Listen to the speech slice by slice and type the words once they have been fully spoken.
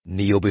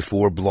Kneel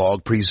Before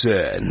Blog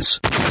presents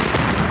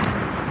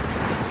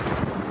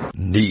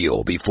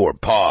Kneel Before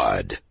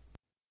Pod.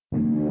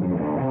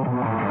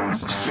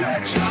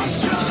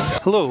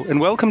 Hello, and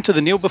welcome to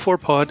the Kneel Before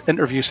Pod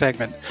interview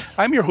segment.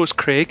 I'm your host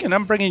Craig, and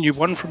I'm bringing you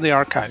one from the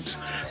archives.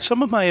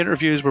 Some of my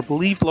interviews were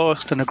believed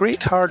lost in a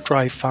great hard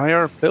drive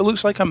fire, but it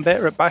looks like I'm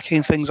better at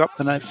backing things up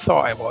than I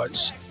thought I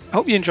was. I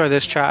hope you enjoy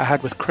this chat I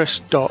had with Chris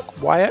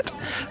Doc Wyatt,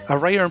 a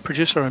writer and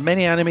producer on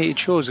many animated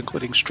shows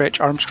including Stretch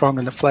Armstrong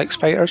and the Flex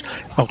Fighters,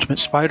 Ultimate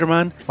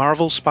Spider-Man,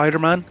 Marvel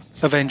Spider-Man,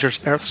 Avengers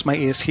Earth's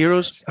Mightiest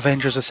Heroes,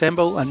 Avengers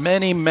Assemble, and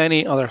many,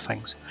 many other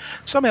things.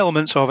 Some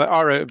elements of it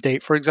are out of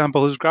date. For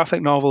example, his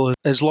graphic novel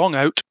is long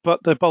out,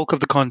 but the bulk of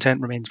the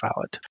content remains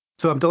valid.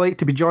 So I'm delighted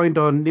to be joined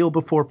on Kneel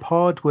Before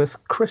Pod with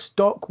Chris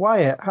Doc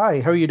Wyatt. Hi,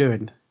 how are you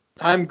doing?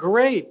 I'm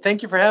great.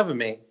 Thank you for having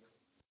me.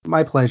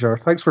 My pleasure.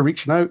 Thanks for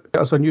reaching out.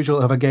 It's unusual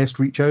to have a guest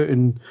reach out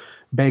and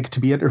beg to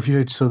be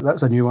interviewed, so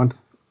that's a new one.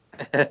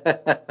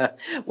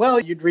 Well,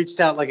 you'd reached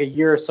out like a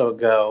year or so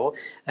ago,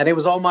 and it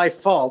was all my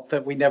fault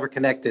that we never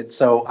connected,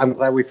 so I'm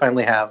glad we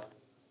finally have.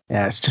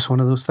 Yeah, it's just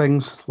one of those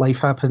things. Life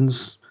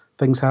happens,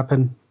 things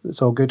happen.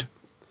 It's all good.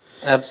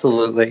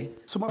 Absolutely.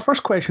 So my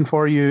first question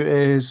for you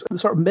is the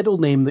sort of middle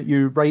name that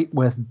you write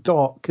with,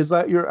 Doc. Is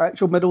that your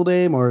actual middle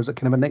name, or is it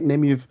kind of a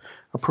nickname you've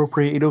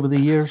appropriated over the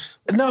years?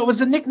 No, it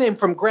was a nickname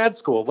from grad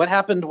school. What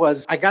happened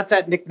was I got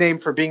that nickname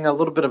for being a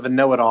little bit of a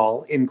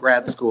know-it-all in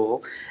grad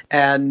school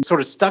and sort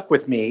of stuck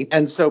with me.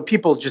 And so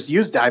people just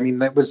used it. I mean,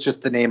 that was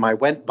just the name I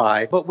went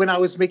by. But when I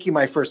was making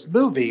my first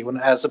movie,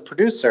 as a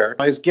producer,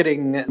 I was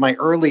getting my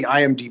early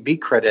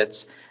IMDb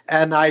credits,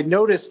 and I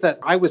noticed that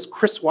I was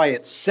Chris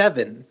Wyatt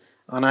 7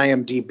 on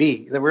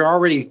IMDb. There were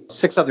already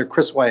 6 other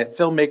Chris Wyatt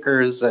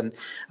filmmakers, and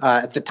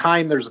at the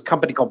time there was a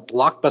company called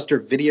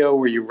Blockbuster Video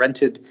where you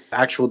rented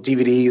actual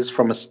DVDs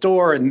from a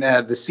store, and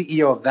the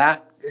CEO of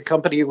that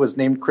company was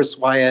named Chris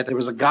Wyatt. There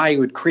was a guy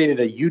who had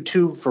created a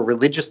YouTube for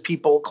religious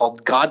people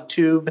called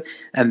GodTube,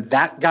 and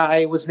that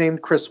guy was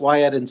named Chris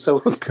Wyatt. And so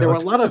there were a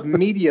lot of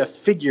media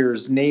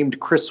figures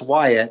named Chris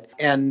Wyatt,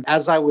 and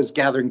as I was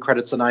gathering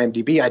credits on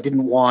IMDb, I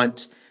didn't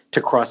want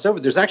to cross over.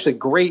 There's actually a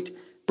great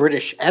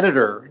British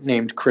editor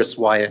named Chris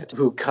Wyatt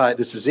who cut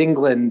This Is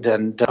England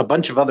and a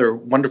bunch of other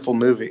wonderful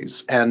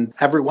movies. And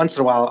every once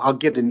in a while, I'll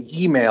get an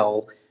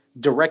email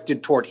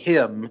directed toward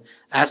him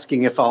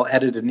asking if I'll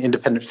edit an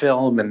independent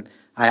film, and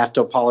I have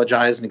to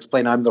apologize and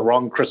explain I'm the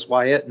wrong Chris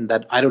Wyatt and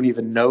that I don't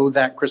even know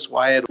that Chris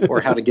Wyatt or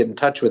how to get in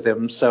touch with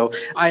him. So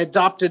I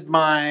adopted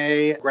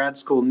my grad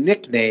school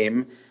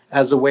nickname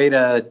as a way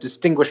to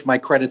distinguish my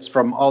credits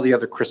from all the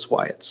other Chris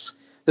Wyatts.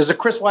 There's a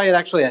Chris Wyatt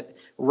actually at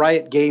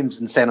Riot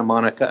Games in Santa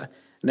Monica,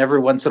 and every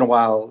once in a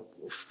while,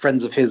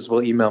 friends of his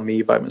will email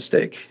me by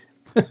mistake.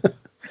 Should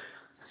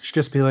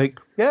just be like,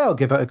 yeah, I'll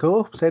give it a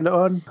go. Send it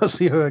on. I'll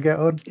see how I get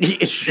on.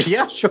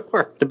 Yeah,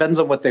 sure. Depends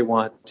on what they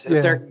want.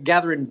 If they're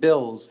gathering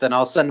bills, then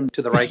I'll send them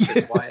to the right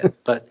Chris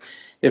Wyatt. But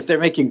if they're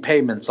making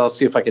payments, I'll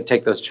see if I can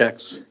take those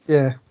checks.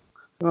 Yeah.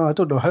 Oh, I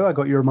don't know how I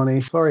got your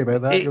money. Sorry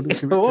about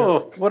that.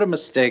 Oh, what a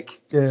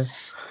mistake. Yeah.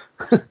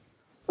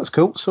 That's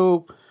cool.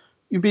 So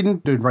you've been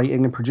doing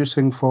writing and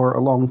producing for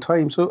a long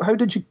time. So how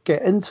did you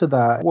get into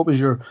that? What was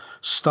your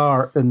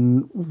start,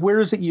 and where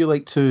is it you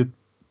like to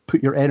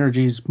put your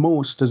energies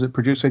most? Is it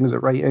producing? Is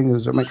it writing?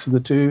 Is it a mix of the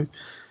two?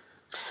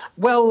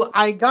 Well,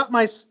 I got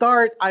my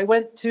start. I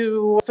went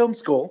to film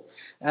school,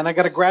 and I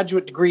got a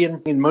graduate degree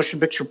in motion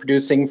picture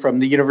producing from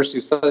the University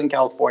of Southern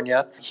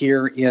California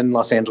here in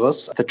Los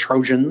Angeles, the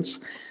Trojans.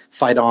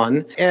 Fight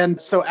on.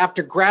 And so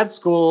after grad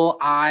school,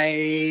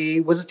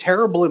 I was a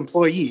terrible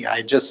employee.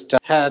 I just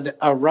had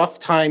a rough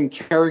time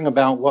caring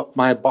about what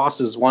my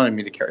bosses wanted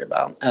me to care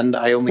about. And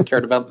I only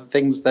cared about the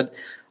things that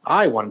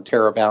I wanted to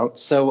care about.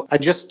 So I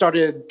just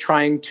started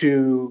trying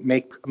to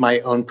make my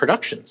own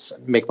productions,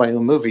 make my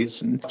own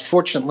movies. And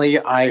fortunately,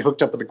 I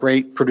hooked up with a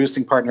great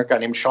producing partner, a guy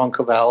named Sean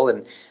Covell,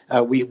 and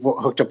we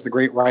hooked up with a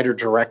great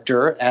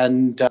writer-director.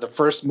 And the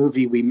first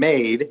movie we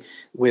made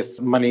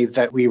with money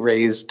that we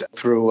raised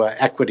through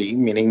equity,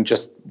 meaning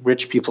just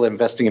rich people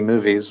investing in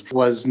movies,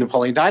 was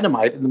Napoleon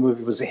Dynamite. And the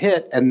movie was a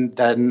hit. And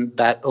then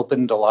that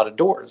opened a lot of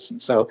doors.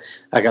 And so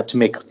I got to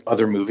make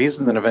other movies,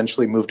 and then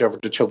eventually moved over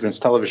to children's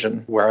television,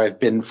 where I've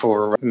been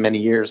for many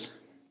years.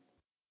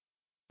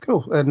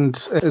 Cool. And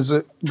is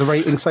it the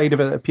writing side of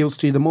it that appeals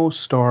to you the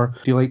most, or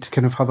do you like to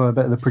kind of have a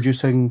bit of the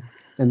producing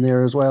in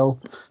there as well?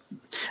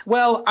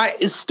 Well,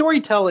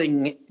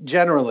 storytelling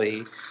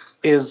generally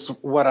is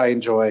what I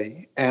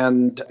enjoy,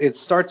 and it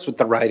starts with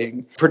the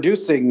writing.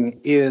 Producing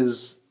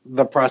is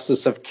the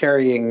process of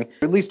carrying,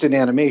 at least in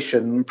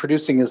animation,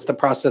 producing is the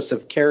process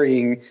of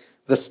carrying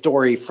the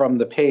story from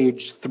the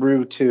page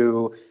through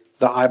to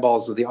the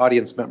eyeballs of the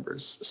audience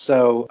members.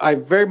 So I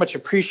very much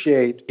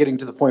appreciate getting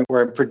to the point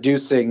where I'm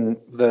producing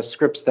the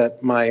scripts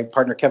that my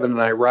partner Kevin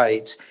and I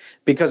write,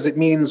 because it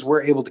means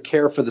we're able to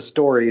care for the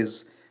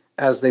stories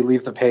as they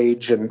leave the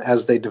page and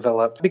as they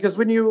develop. Because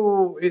when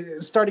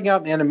starting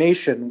out in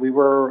animation, we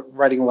were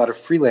writing a lot of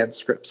freelance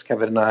scripts,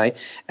 Kevin and I.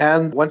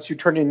 And once you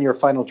turn in your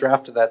final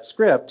draft of that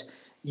script,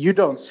 you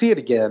don't see it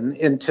again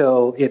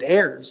until it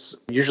airs,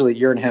 usually a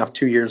year and a half,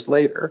 2 years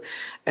later.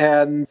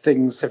 And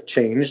things have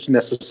changed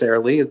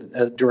necessarily.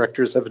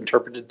 Directors have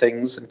interpreted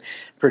things, and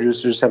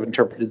producers have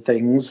interpreted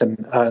things,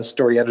 and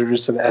story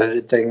editors have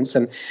edited things.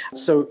 And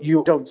so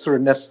you don't sort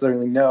of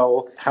necessarily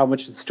know how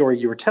much of the story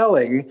you were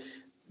telling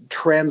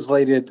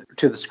translated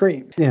to the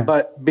screen. Yeah.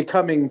 But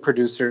becoming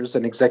producers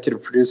and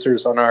executive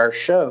producers on our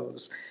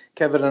shows,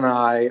 Kevin and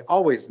I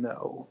always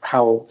know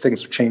how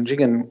things are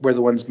changing, and we're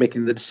the ones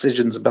making the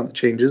decisions about the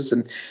changes,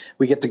 and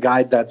we get to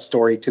guide that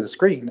story to the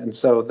screen. And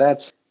so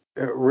that's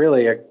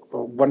really a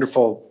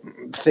wonderful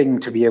thing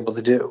to be able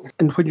to do.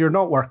 And when you're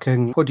not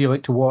working, what do you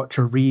like to watch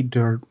or read,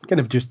 or kind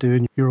of just do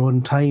in your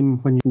own time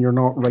when you're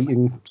not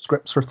writing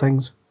scripts or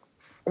things?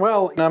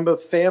 Well, I'm a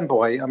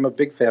fanboy. I'm a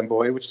big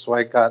fanboy, which is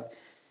why I got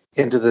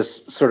into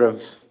this sort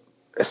of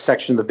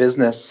section of the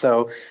business.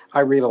 So I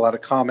read a lot of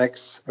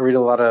comics. I read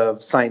a lot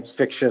of science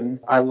fiction.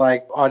 I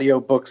like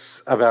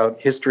audiobooks about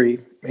history,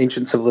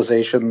 ancient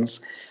civilizations.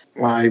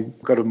 I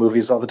go to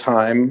movies all the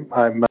time.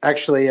 I'm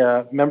actually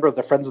a member of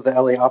the Friends of the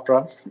LA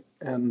Opera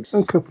and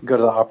go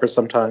to the opera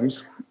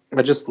sometimes.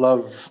 I just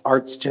love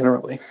arts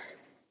generally.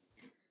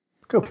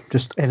 Cool.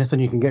 Just anything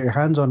you can get your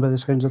hands on by the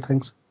sounds of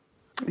things.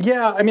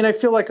 Yeah, I mean, I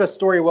feel like a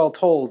story well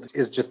told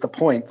is just the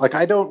point. Like,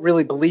 I don't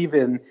really believe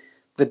in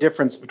the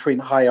difference between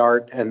high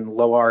art and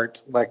low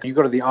art. Like, you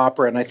go to the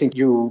opera, and I think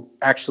you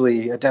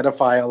actually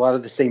identify a lot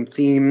of the same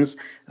themes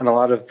and a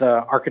lot of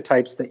the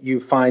archetypes that you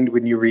find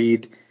when you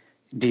read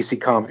DC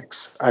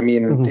Comics. I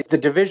mean, the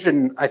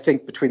division, I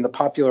think, between the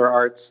popular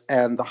arts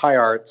and the high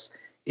arts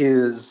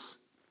is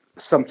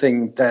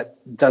something that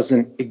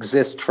doesn't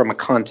exist from a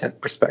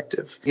content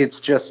perspective. It's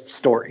just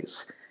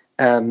stories.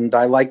 And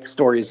I like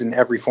stories in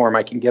every form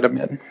I can get them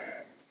in.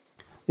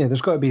 Yeah,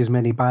 there's got to be as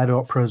many bad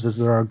operas as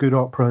there are good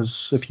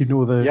operas, if you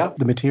know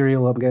the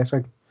material, I'm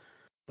guessing.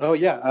 Oh,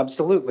 yeah,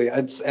 absolutely.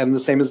 And the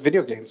same as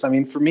video games. I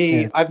mean, for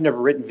me, I've never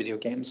written video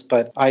games,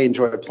 but I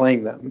enjoy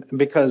playing them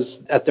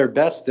because at their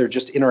best, they're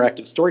just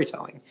interactive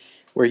storytelling,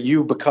 where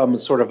you become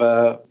sort of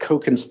a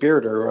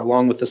co-conspirator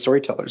along with the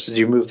storytellers as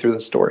you move through the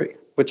story,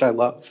 which I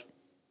love.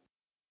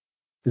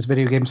 Is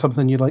video games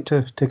something you'd like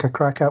to take a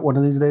crack at one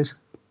of these days?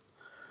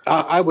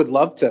 I would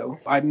love to.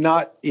 I'm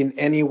not in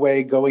any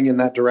way going in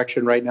that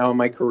direction right now in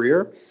my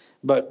career,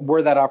 but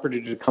were that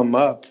opportunity to come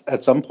up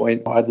at some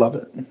point, I'd love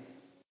it.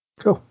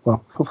 Cool.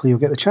 Well, hopefully you'll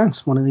get the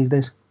chance one of these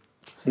days.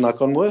 Knock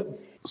on wood.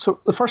 So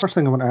the first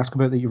thing I want to ask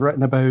about that you've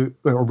written about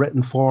or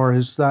written for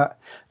is that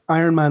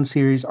Iron Man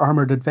series,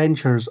 Armored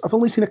Adventures. I've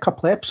only seen a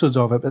couple of episodes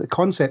of it, but the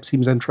concept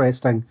seems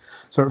interesting.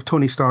 Sort of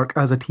Tony Stark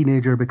as a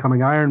teenager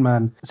becoming Iron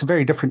Man. It's a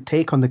very different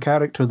take on the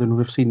character than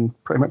we've seen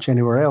pretty much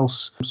anywhere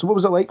else. So what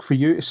was it like for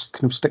you to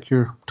kind of stick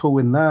your toe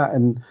in that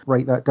and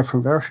write that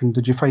different version?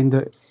 Did you find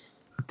it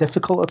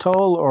difficult at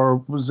all, or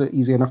was it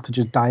easy enough to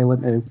just dial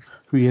into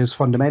who he is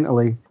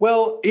fundamentally?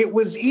 Well, it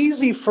was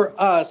easy for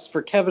us,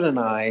 for Kevin and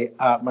I,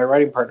 my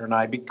writing partner and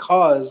I,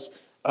 because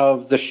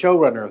of the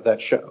showrunner of that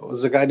show. It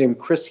was a guy named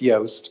Chris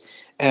Yost,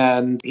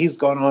 and he's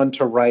gone on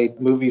to write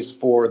movies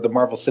for the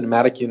Marvel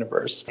Cinematic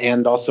Universe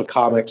and also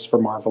comics for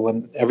Marvel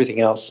and everything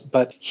else.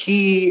 But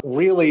he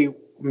really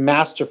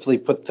masterfully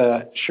put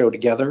the show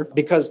together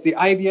because the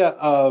idea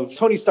of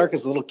Tony Stark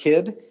as a little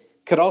kid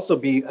could also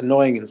be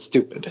annoying and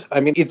stupid. I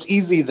mean, it's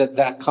easy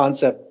that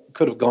concept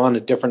could have gone a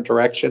different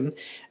direction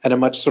and a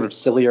much sort of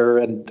sillier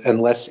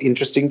and less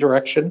interesting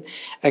direction.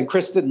 And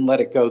Chris didn't let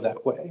it go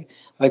that way.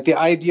 Like the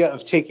idea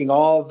of taking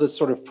all the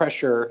sort of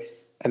pressure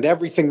and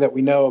everything that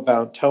we know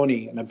about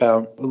Tony and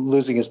about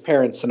losing his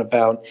parents and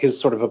about his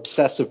sort of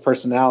obsessive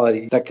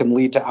personality that can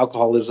lead to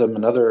alcoholism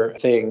and other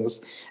things,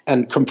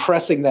 and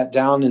compressing that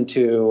down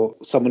into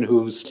someone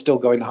who's still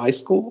going to high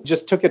school,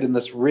 just took it in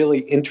this really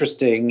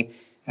interesting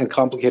and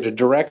complicated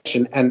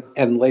direction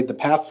and laid the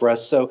path for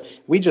us. So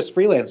we just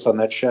freelanced on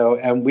that show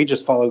and we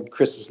just followed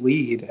Chris's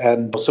lead.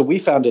 And so we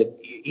found it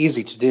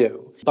easy to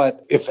do.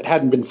 But if it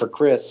hadn't been for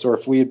Chris, or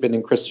if we had been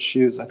in Chris's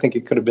shoes, I think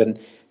it could have been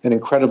an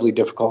incredibly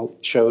difficult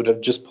show to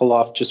just pull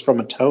off just from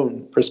a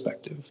tone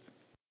perspective.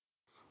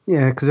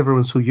 Yeah, because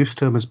everyone's so used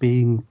to him as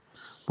being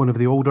one of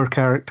the older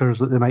characters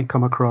that they might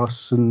come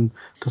across, and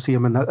to see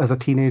him as a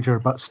teenager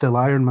but still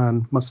Iron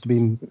Man must have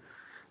been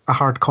a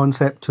hard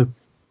concept to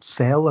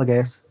sell, I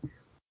guess.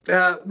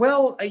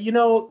 Well, you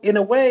know, in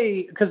a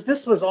way, because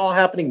this was all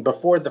happening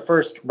before the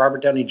first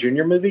Robert Downey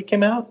Jr. movie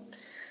came out.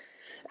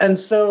 And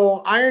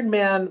so Iron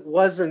Man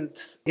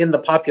wasn't in the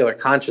popular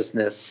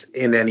consciousness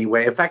in any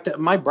way. In fact,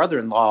 my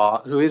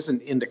brother-in-law, who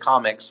isn't into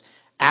comics,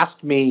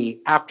 asked me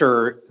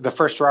after the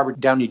first Robert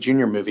Downey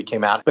Jr. movie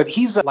came out, but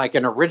he's like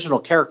an original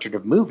character to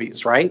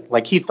movies, right?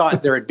 Like he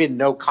thought there had been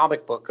no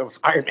comic book of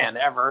Iron Man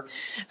ever.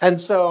 And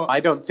so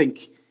I don't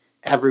think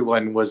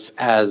everyone was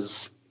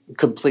as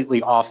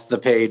completely off the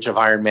page of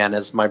Iron Man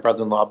as my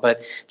brother-in-law,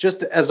 but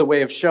just as a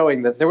way of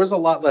showing that there was a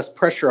lot less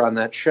pressure on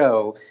that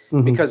show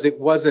because it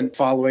wasn't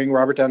following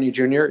Robert Downey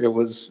Jr. It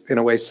was, in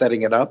a way,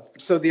 setting it up.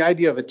 So the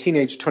idea of a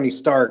teenage Tony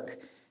Stark,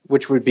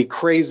 which would be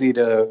crazy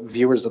to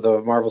viewers of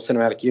the Marvel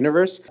Cinematic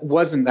Universe,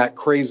 wasn't that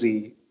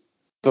crazy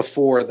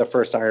before the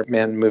first Iron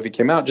Man movie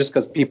came out, just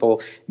because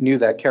people knew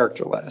that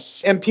character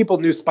less. And people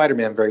knew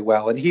Spider-Man very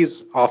well, and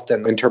he's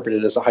often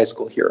interpreted as a high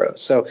school hero.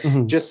 So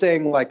just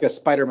saying like a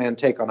Spider-Man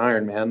take on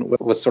Iron Man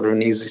was sort of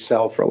an easy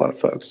sell for a lot of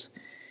folks.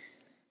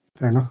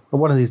 Fair enough. But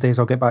one of these days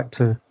I'll get back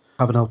to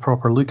having a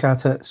proper look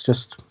at it. It's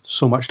just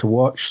so much to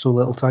watch, so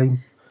little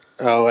time.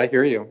 Oh, I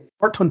hear you.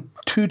 Worked on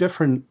 2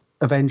 different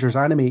Avengers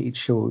animated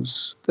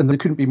shows, and they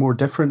couldn't be more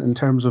different in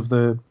terms of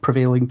the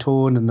prevailing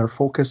tone and their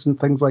focus and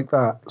things like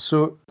that.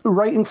 So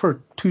writing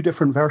for 2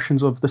 different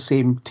versions of the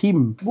same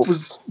team, what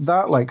was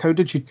that like? How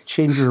did you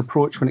change your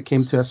approach when it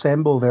came to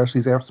Assemble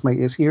versus Earth's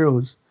Mightiest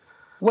Heroes?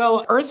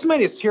 Well, Earth's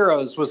Mightiest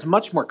Heroes was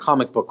much more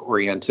comic book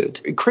oriented.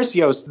 Chris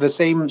Yost, the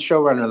same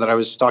showrunner that I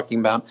was talking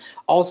about,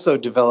 also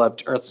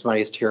developed Earth's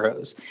Mightiest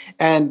Heroes.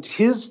 And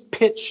his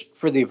pitch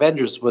for the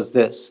Avengers was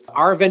this: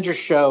 our Avengers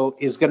show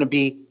is going to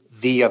be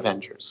the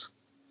Avengers.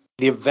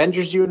 The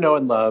Avengers you know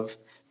and love,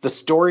 the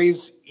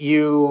stories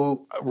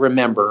you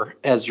remember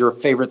as your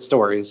favorite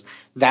stories,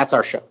 that's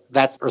our show.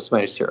 That's Earth's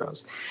Mightiest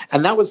Heroes.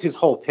 And that was his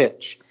whole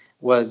pitch,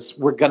 was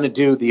we're going to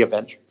do the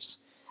Avengers.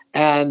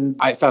 And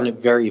I found it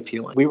very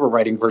appealing. We were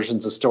writing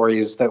versions of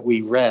stories that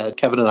we read.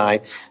 Kevin and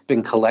I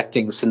been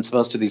collecting since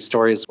most of these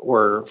stories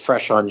were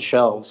fresh on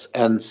shelves.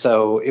 And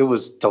so it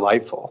was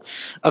delightful.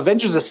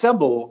 Avengers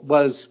Assemble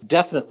was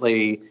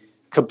definitely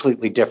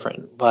completely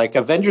different. Like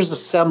Avengers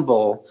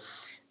Assemble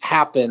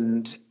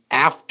happened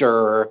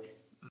after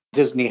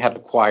Disney had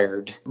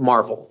acquired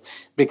Marvel,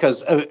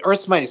 because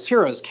Earth's Mightiest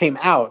Heroes came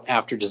out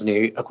after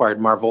Disney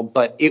acquired Marvel,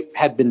 but it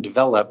had been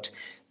developed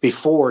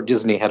before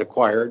Disney had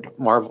acquired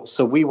Marvel.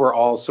 So we were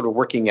all sort of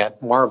working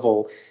at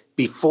Marvel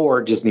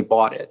before Disney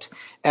bought it.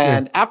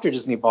 And after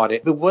Disney bought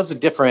it, it was a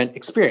different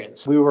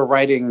experience. We were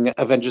writing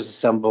Avengers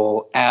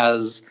Assemble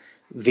as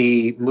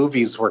the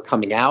movies were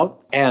coming out,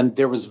 and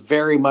there was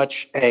very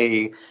much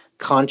a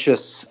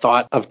conscious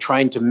thought of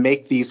trying to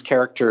make these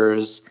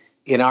characters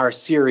in our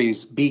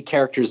series be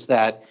characters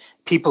that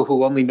people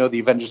who only know the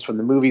Avengers from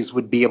the movies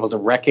would be able to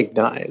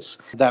recognize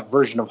that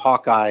version of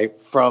Hawkeye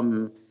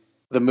from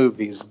the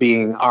movies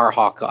being our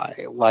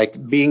Hawkeye,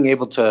 like being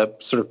able to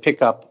sort of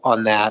pick up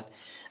on that.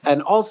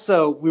 And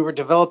also, we were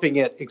developing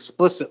it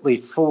explicitly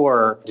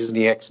for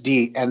Disney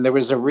XD, and there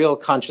was a real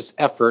conscious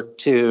effort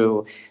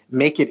to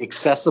make it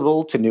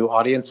accessible to new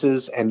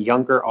audiences and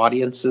younger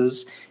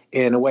audiences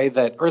in a way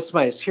that Earth's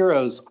Mightiest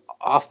Heroes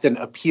often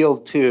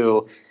appealed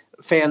to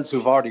fans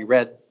who've already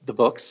read the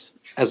books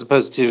as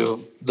opposed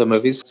to the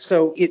movies.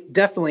 So it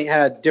definitely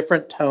had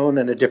different tone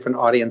and a different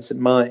audience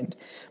in mind.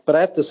 But I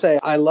have to say,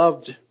 I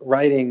loved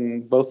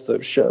writing both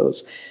those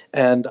shows.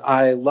 And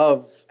I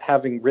love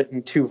having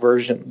written 2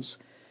 versions,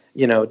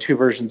 2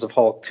 versions of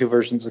Hulk, 2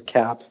 versions of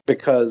Cap,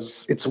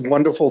 because it's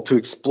wonderful to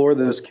explore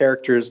those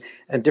characters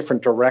and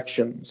different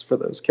directions for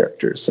those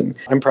characters. And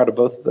I'm proud of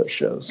both of those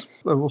shows.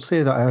 I will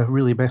say that I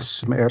really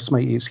miss Earth's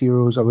Mightiest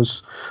Heroes. I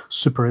was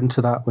super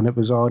into that when it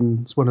was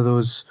on. It's one of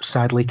those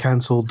sadly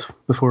cancelled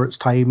before its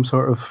time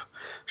sort of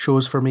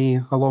shows for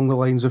me, along the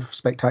lines of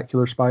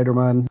Spectacular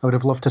Spider-Man. I would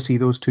have loved to see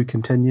those 2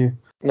 continue.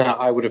 No,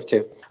 I would have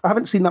too. I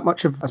haven't seen that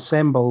much of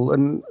Assemble,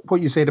 and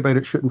what you said about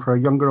it shooting for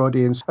a younger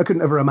audience, I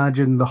couldn't ever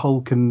imagine the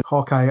Hulk and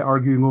Hawkeye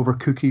arguing over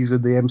cookies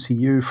in the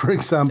MCU, for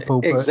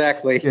example. But,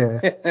 exactly. Yeah.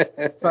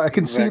 But I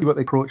can see what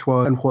the approach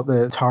was and what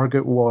the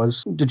target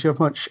was. Did you have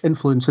much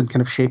influence in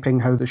kind of shaping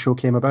how the show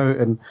came about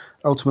and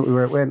ultimately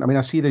where it went? I mean,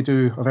 I see they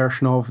do a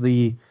version of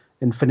the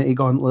Infinity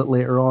Gauntlet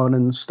later on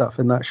and stuff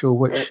in that show,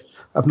 which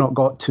I've not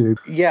got to.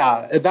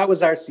 Yeah, that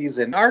was our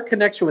season. Our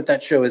connection with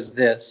that show is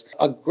this: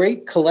 a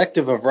great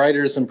collective of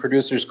writers and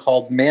producers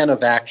called Man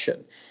of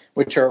Action,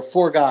 which are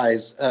 4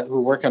 guys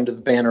who work under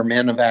the banner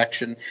Man of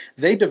Action.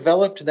 They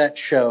developed that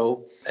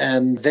show,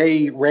 and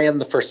they ran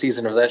the first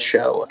season of that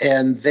show,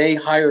 and they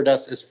hired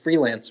us as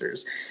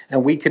freelancers,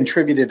 and we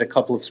contributed a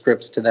couple of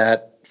scripts to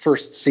that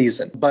first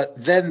season. But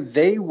then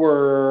they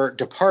were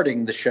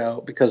departing the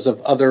show because of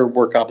other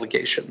work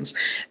obligations,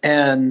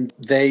 and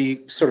they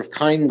sort of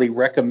kindly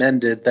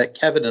recommended that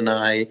Kevin and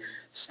I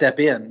step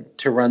in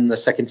to run the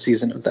second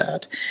season of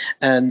that.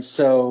 And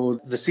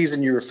so the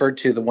season you referred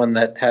to, the one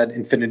that had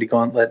Infinity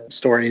Gauntlet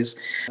stories,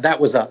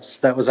 that was us.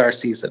 That was our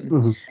season.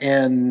 Mm-hmm.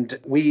 And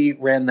we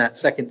ran that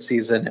second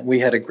season, and we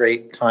had a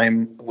great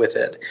time with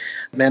it.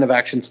 Man of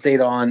Action stayed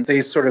on.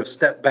 They sort of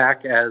stepped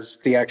back as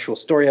the actual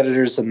story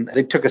editors, and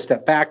they took a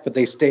step back, but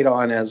they stayed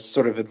on as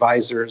sort of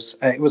advisors.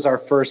 It was our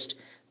first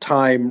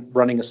time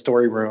running a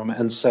story room,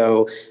 and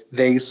so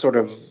they sort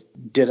of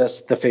did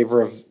us the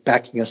favor of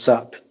backing us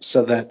up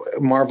so that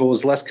Marvel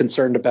was less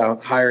concerned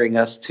about hiring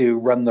us to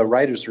run the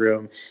writer's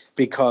room,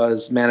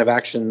 because Man of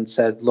Action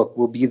said, look,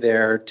 we'll be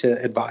there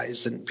to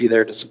advise and be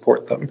there to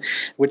support them,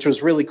 which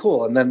was really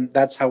cool. And then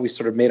that's how we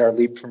sort of made our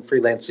leap from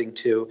freelancing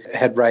to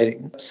head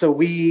writing. So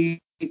we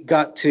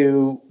got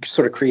to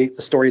sort of create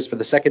the stories for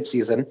the second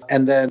season,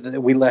 and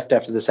then we left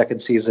after the second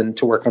season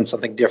to work on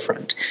something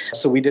different.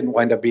 So we didn't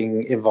wind up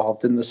being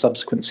involved in the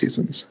subsequent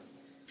seasons.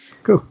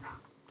 Cool.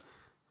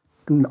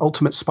 And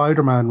Ultimate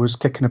Spider-Man was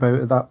kicking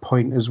about at that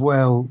point as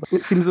well.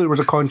 It seems there was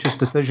a conscious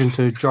decision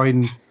to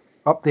join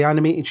up the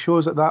animated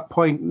shows at that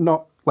point,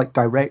 not like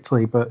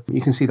directly, but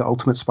you can see that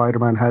Ultimate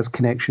Spider-Man has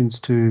connections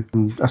to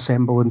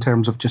Assemble in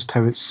terms of just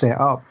how it's set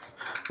up.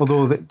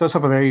 Although it does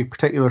have a very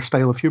particular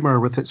style of humour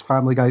with its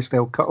Family Guy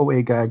style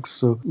cutaway gags.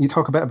 So you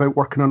talk a bit about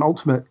working on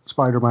Ultimate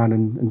Spider-Man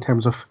in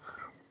terms of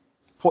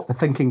what the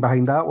thinking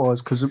behind that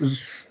was, because it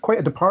was quite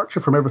a departure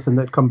from everything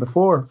that had come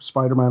before,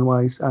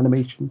 Spider-Man-wise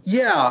animation.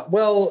 Yeah,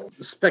 well,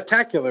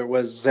 Spectacular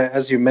was,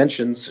 as you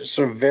mentioned,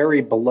 sort of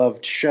very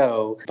beloved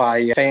show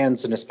by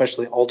fans and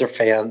especially older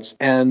fans.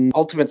 And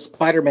Ultimate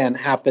Spider-Man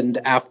happened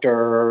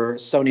after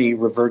Sony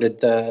reverted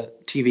the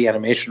TV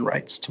animation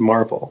rights to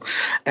Marvel.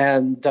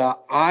 And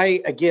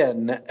I,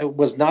 again,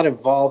 was not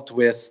involved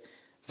with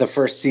the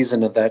first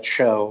season of that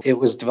show. It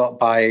was developed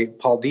by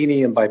Paul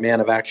Dini and by Man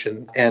of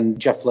Action, and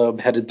Jeff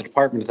Loeb headed the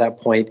department at that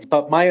point.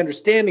 But my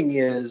understanding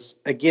is,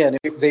 again,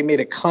 they made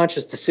a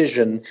conscious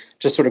decision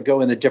to sort of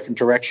go in a different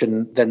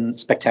direction than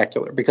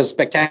Spectacular, because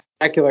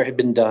Spectacular had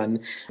been done.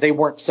 They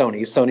weren't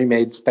Sony. Sony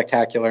made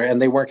Spectacular,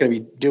 and they weren't going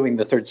to be doing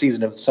the third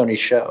season of the Sony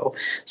show.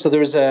 So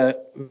there was a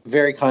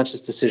very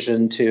conscious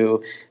decision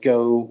to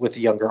go with a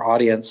younger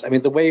audience. I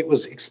mean, the way it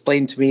was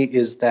explained to me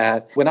is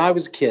that when I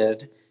was a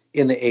kid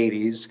in the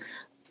 80s,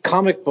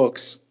 comic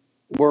books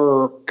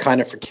were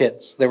kind of for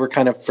kids. They were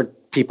kind of for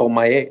people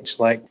my age,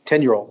 like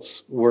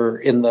 10-year-olds were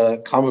in the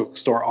comic book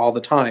store all the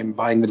time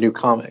buying the new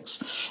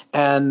comics.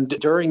 And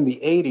during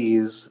the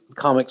 80s,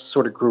 comics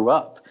sort of grew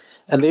up,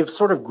 and they've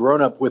sort of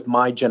grown up with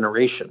my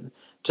generation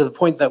to the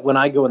point that when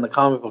I go in the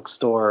comic book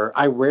store,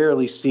 I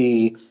rarely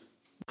see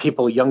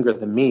people younger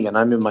than me, and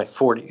I'm in my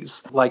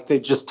 40s. Like,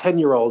 they just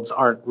 10-year-olds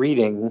aren't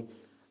reading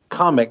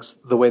comics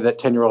the way that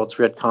 10-year-olds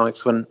read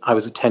comics when I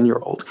was a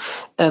 10-year-old.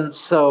 And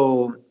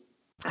so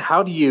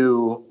how do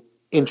you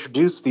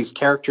introduce these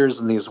characters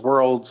and these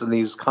worlds and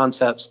these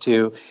concepts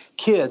to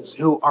kids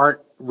who aren't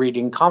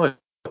reading comic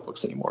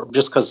books anymore,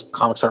 just because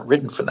comics aren't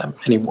written for them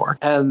anymore?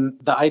 And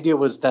the idea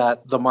was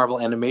that the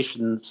Marvel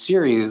animation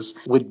series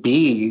would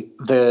be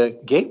the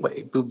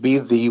gateway, would be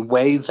the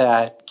way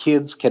that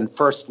kids can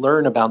first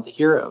learn about the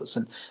heroes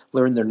and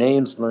learn their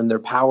names, learn their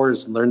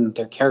powers, and learn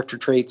their character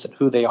traits and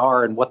who they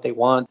are and what they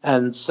want.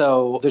 And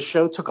so the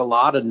show took a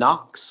lot of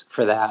knocks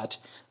for that.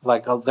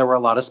 Like, there were a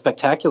lot of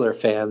Spectacular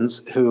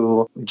fans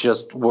who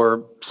just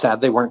were sad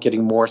they weren't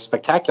getting more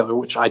Spectacular,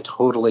 which I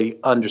totally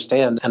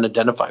understand and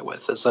identify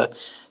with as a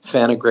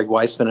fan of Greg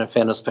Weisman and a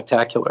fan of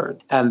Spectacular.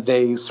 And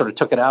they sort of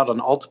took it out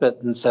on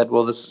Ultimate and said,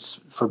 well, this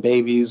is for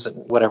babies and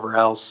whatever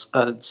else.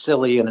 It's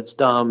silly and it's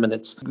dumb, and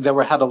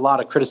had a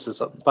lot of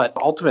criticism. But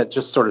Ultimate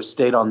just sort of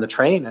stayed on the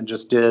train and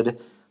just did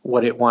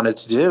what it wanted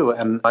to do.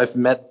 And I've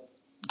met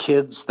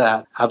kids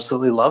that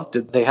absolutely loved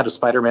it. They had a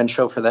Spider-Man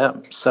show for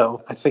them.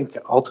 So I think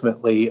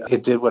ultimately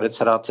it did what it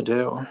set out to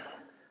do.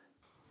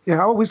 Yeah,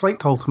 I always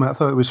liked Ultimate. I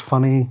thought it was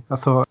funny. I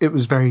thought it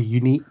was very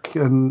unique.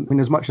 And I mean,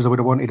 as much as I would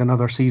have wanted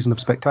another season of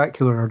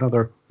Spectacular, or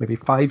another maybe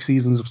 5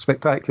 seasons of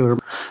Spectacular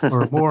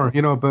or more,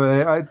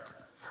 but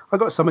I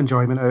got some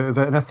enjoyment out of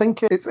it. And I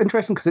think it's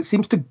interesting because it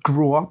seems to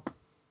grow up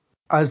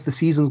as the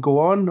seasons go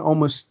on,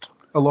 almost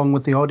along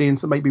with the audience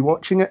that might be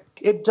watching it.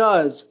 It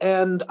does.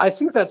 And I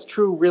think that's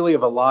true really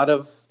of a lot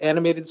of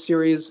animated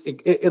series,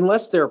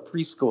 unless they're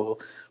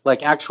preschool,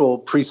 like actual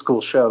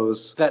preschool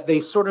shows, that they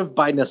sort of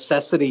by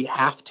necessity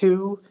have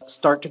to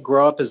start to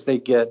grow up as they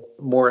get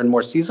more and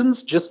more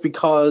seasons, just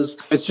because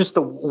it's just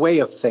the way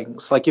of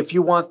things. Like, if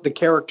you want the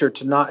character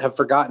to not have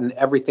forgotten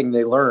everything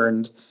they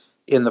learned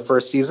in the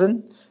first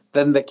season,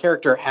 then the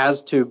character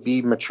has to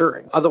be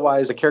maturing.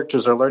 Otherwise, the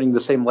characters are learning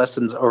the same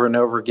lessons over and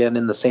over again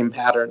in the same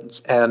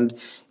patterns, and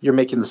you're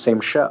making the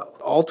same show.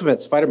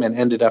 Ultimate Spider-Man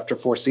ended after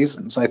 4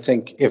 seasons. I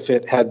think if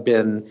it had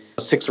been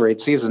 6 or 8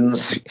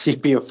 seasons,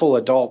 he'd be a full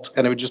adult,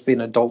 and it would just be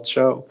an adult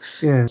show.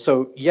 Yeah.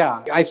 So,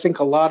 yeah, I think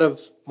a lot of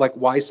like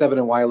Y7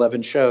 and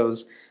Y11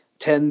 shows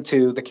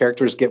the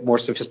characters get more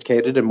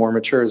sophisticated and more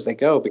mature as they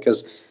go,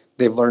 because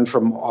they've learned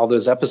from all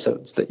those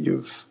episodes that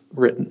you've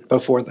written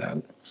before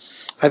that.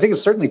 I think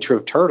it's certainly true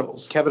of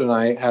Turtles. Kevin and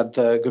I had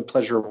the good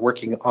pleasure of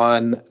working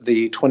on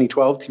the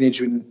 2012 Teenage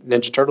Mutant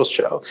Ninja Turtles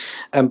show.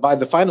 And by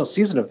the final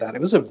season of that,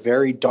 it was a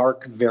very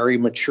dark, very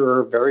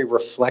mature, very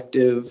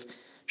reflective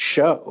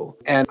show.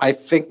 And I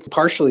think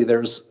partially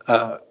there's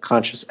a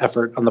conscious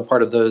effort on the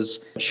part of those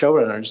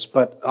showrunners,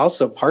 but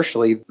also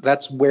partially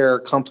that's where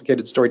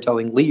complicated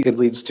storytelling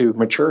leads to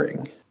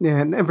maturing. Yeah,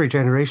 and every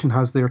generation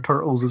has their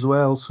Turtles as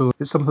well. So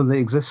it's something that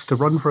exists to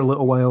run for a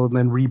little while and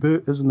then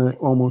reboot, isn't it,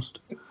 almost?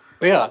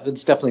 Yeah,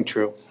 it's definitely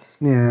true.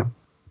 Yeah.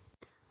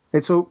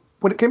 And so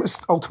when it came to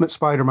Ultimate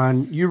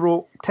Spider-Man, you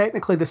wrote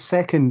technically the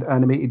second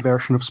animated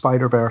version of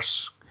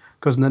Spider-Verse,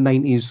 because in the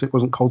 90s it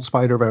wasn't called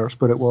Spider-Verse,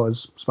 but it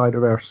was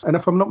Spider-Verse. And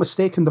if I'm not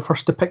mistaken, the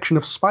first depiction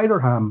of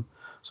Spider-Ham.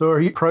 So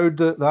are you proud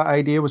that that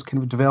idea was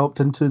kind of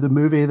developed into the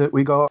movie that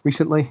we got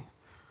recently?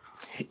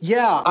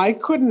 Yeah, I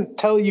couldn't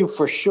tell you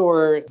for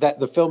sure that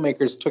the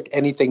filmmakers took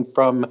anything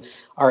from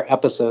our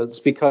episodes,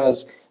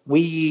 because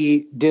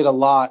we did a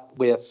lot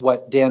with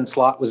what Dan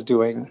Slott was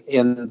doing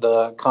in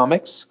the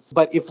comics.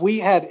 But if we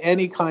had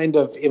any kind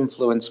of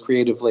influence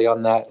creatively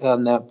on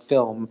that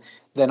film,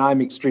 then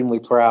I'm extremely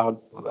proud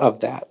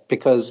of that,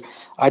 because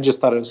I just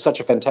thought it was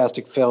such a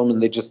fantastic film,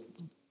 and they just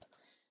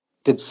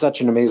did such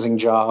an amazing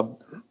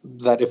job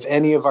that if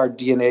any of our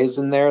DNA is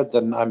in there,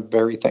 then I'm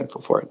very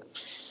thankful for it.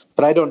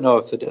 But I don't know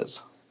if it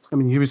is. I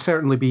mean, you would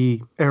certainly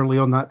be early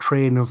on that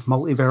train of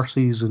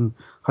multiverses and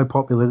how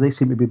popular they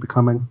seem to be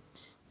becoming.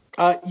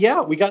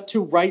 Yeah, we got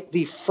to write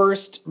the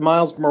first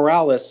Miles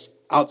Morales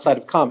outside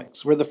of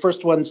comics. We're the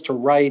first ones to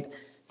write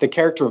the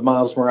character of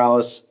Miles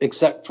Morales,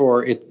 except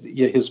for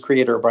his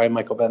creator, Brian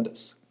Michael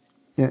Bendis.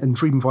 Yeah, and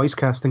dream voice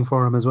casting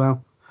for him as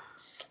well.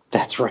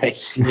 That's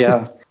right,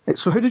 yeah.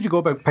 So how did you go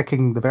about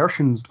picking the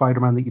versions of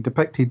Spider-Man that you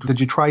depicted? Did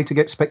you try to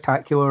get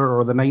Spectacular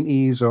or the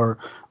 90s or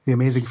the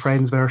Amazing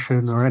Friends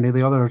version or any of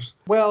the others?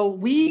 Well,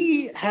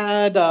 we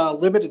had a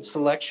limited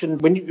selection.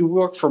 When you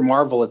work for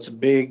Marvel, it's a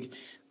big,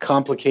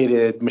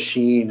 complicated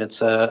machine.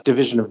 It's a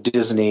division of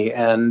Disney,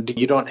 and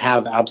you don't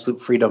have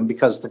absolute freedom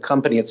because the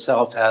company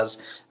itself has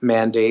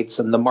mandates,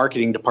 and the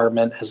marketing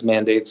department has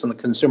mandates, and the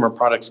consumer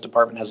products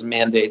department has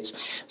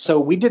mandates. So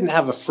we didn't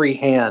have a free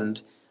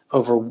hand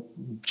over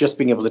just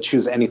being able to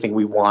choose anything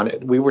we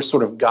wanted. We were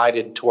sort of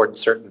guided towards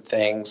certain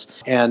things,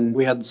 and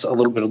we had a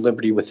little bit of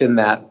liberty within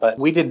that. But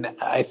we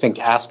didn't, I think,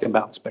 ask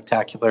about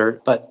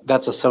Spectacular, but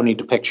that's a Sony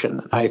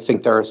depiction. I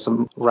think there are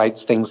some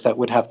rights things that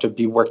would have to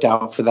be worked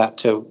out for that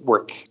to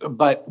work.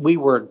 But we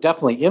were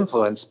definitely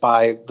influenced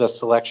by the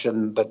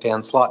selection that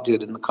Dan Slott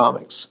did in the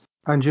comics.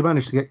 And you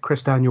managed to get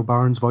Chris Daniel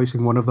Barnes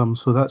voicing one of them,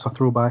 so that's a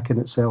throwback in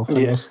itself.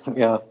 Yes,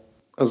 yeah.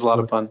 It was a lot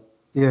of fun.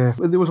 Yeah,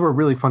 those were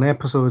really fun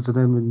episodes, and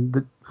then when they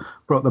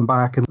brought them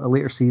back in a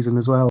later season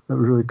as well. That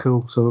was really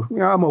cool. So,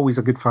 yeah, I'm always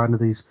a good fan of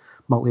these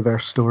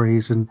multiverse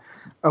stories, and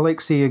I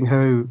like seeing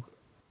how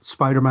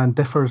Spider-Man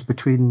differs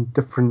between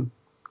different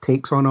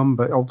takes on him,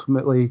 but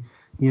ultimately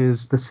he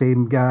is the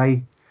same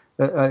guy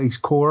at his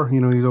core.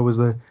 You know, he's always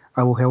the,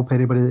 I will help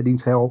anybody that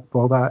needs help,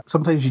 all that.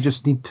 Sometimes you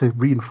just need to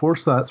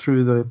reinforce that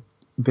through the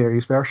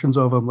various versions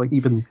of him, like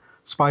even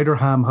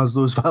Spider-Ham has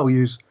those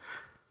values.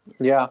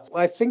 Yeah,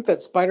 I think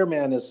that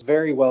Spider-Man is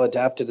very well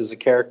adapted as a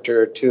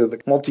character to the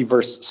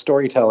multiverse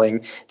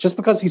storytelling, just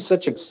because he's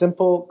such a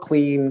simple,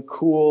 clean,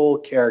 cool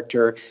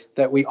character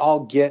that we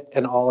all get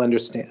and all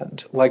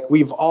understand. Like,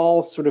 we've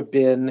all sort of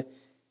been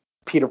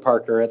Peter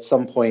Parker at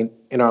some point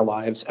in our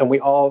lives, and we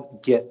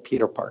all get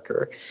Peter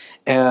Parker,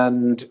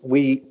 and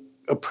we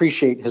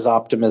appreciate his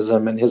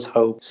optimism and his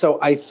hope. So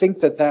I think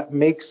that that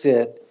makes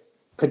it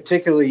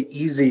particularly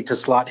easy to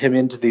slot him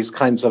into these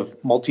kinds of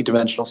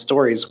multidimensional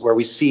stories where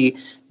we see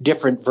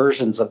different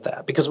versions of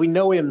that, because we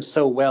know him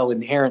so well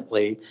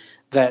inherently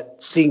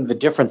that seeing the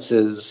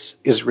differences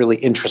is really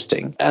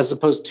interesting as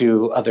opposed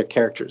to other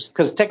characters.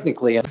 Because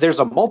technically there's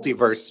a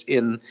multiverse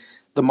in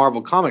the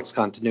Marvel Comics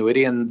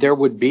continuity, and there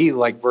would be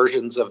like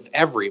versions of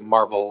every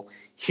Marvel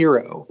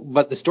hero,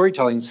 but the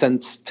storytelling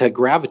tends to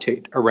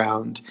gravitate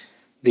around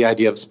the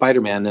idea of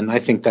Spider-Man, and I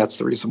think that's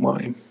the reason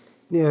why.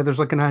 Yeah, there's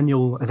like an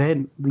annual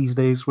event these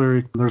days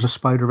where there's a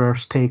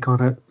Spider-Verse take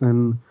on it,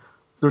 and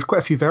there's quite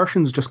a few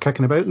versions just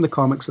kicking about in the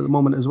comics at the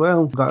moment as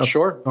well that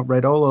I've not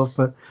read all of,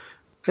 but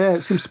yeah,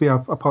 it seems to be a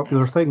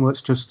popular thing.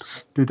 Let's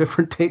just do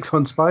different takes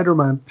on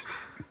Spider-Man.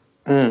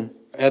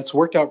 It's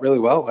worked out really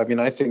well. I mean,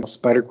 I think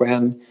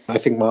Spider-Gwen, I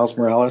think Miles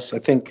Morales, I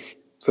think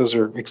those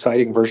are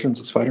exciting versions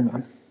of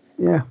Spider-Man.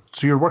 Yeah,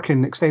 so you're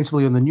working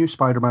extensively on the new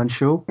Spider-Man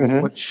show,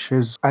 which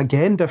is,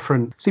 again,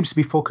 different. Seems to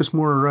be focused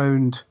more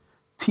around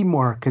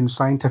teamwork and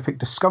scientific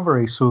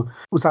discovery. So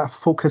was that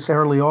focus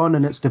early on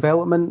in its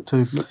development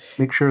to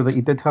make sure that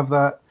you did have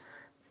that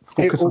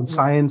focus on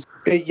science?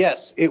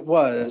 Yes, it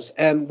was.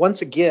 And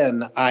once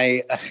again,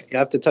 I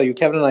have to tell you,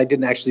 Kevin and I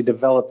didn't actually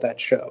develop that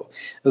show.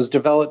 It was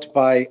developed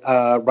by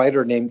a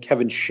writer named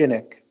Kevin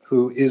Shinnick,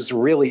 who is a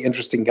really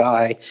interesting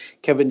guy.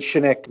 Kevin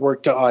Shinnick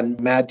worked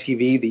on Mad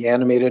TV, the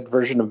animated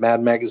version of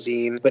Mad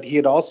Magazine, but he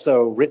had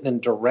also written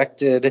and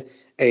directed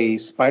a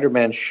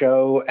Spider-Man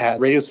show at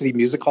Radio City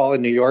Music Hall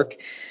in New York.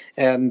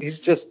 And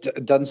he's just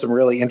done some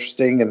really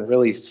interesting and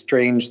really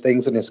strange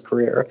things in his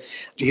career.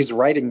 He's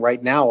writing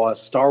right now a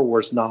Star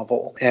Wars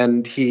novel,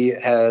 and he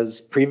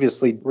has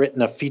previously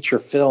written a feature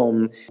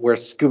film where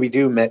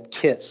Scooby-Doo met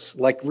Kiss.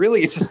 Like,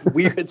 really, it's just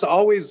weird. It's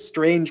always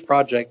strange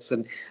projects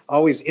and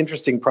always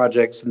interesting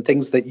projects and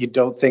things that you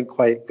don't think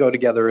quite go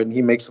together, and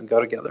he makes them go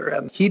together.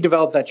 And he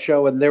developed that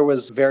show, and there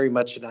was very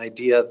much an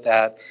idea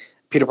that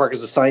Peter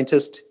Parker's a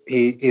scientist.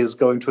 He is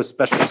going to a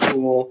special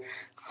school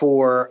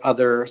for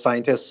other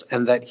scientists,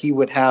 and that he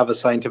would have a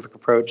scientific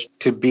approach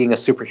to being a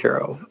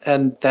superhero.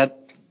 And that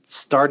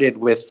started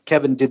with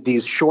Kevin did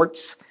these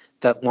shorts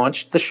that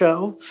launched the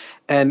show,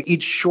 and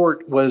each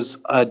short was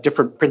a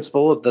different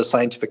principle of the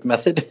scientific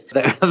method.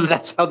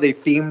 That's how they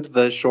themed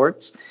the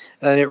shorts,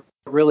 and it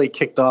really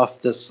kicked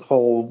off this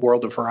whole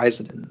world of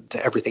Horizon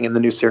into everything in the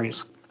new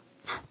series.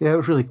 Yeah, it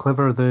was really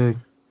clever. The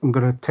I'm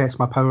going to test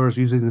my powers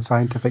using the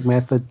scientific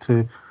method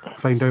to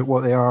find out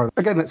what they are.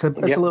 Again, it's a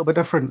little bit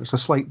different. It's a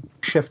slight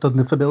shift on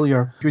the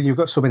familiar. When you've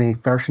got so many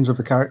versions of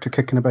the character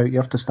kicking about, you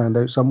have to stand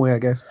out some way, I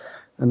guess.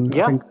 And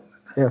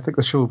I think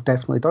the show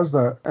definitely does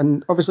that.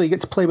 And obviously you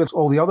get to play with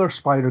all the other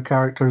Spider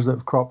characters that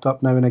have cropped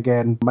up now and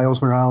again.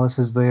 Miles Morales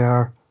is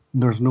there.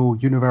 There's no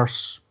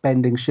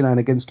universe-bending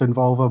shenanigans to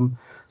involve him.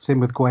 Same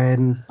with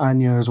Gwen,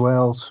 Anya as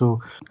well.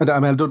 So, I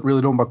don't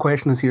really know what my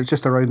question is here. It's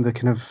just around the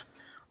kind of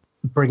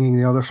bringing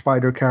the other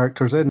Spider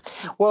characters in.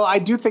 Well, I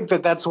do think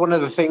that that's one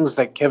of the things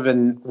that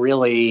Kevin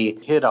really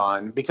hit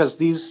on, because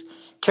these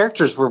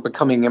characters were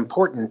becoming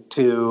important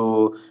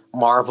to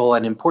Marvel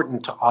and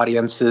important to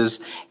audiences.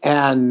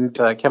 And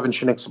Kevin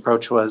Shinick's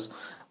approach was,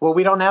 well,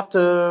 we don't have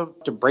to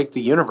break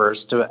the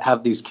universe to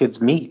have these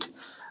kids meet.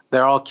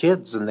 They're all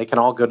kids and they can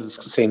all go to the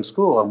same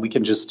school, and we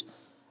can just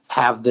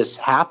have this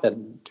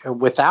happen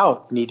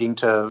without needing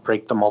to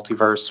break the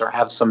multiverse or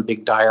have some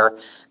big dire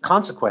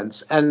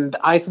consequence. And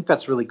I think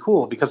that's really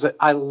cool, because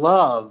I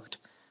loved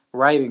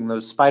writing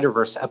those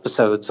Spider-Verse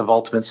episodes of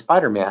Ultimate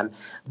Spider-Man,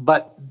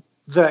 but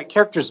the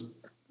characters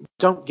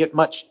don't get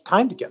much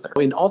time together.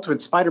 In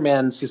Ultimate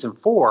Spider-Man Season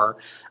 4,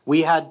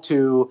 we had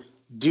to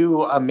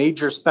do a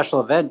major special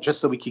event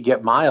just so we could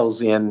get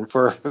Miles in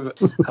for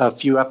a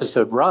few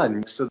episode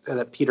run so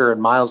that Peter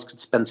and Miles could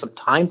spend some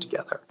time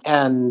together.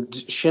 And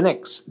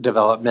Shinnick's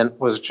development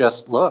was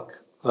just,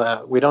 look,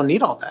 we don't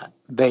need all that.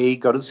 They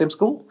go to the same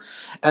school.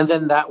 And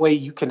then that way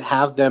you can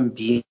have them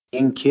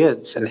being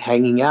kids and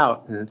hanging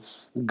out and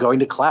going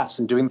to class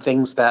and doing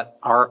things that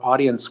our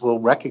audience will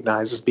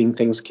recognize as being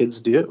things kids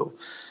do.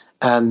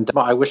 And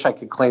I wish I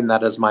could claim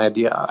that as my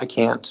idea. I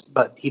can't,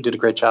 but he did a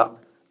great job.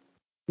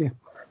 Yeah.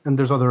 And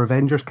there's other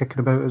Avengers kicking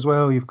about as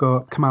well. You've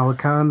got Kamala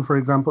Khan, for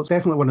example. It's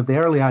definitely one of the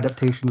early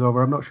adaptations of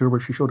her. I'm not sure where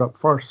she showed up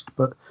first,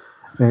 but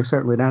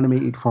certainly in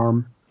animated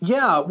form.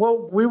 Yeah,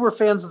 well, we were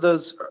fans of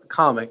those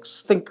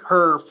comics. I think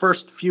her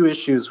first few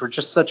issues were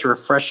just such a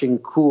refreshing,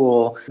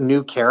 cool,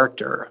 new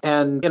character.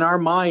 And in our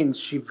minds,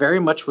 she very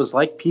much was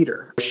like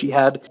Peter. She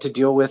had to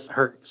deal with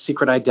her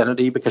secret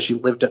identity because she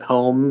lived at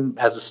home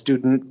as a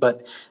student,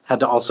 but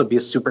had to also be a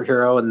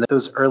superhero. And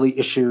those early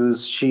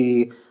issues,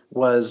 she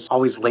was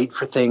always late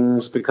for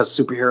things because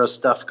superhero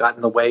stuff got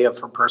in the way of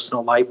her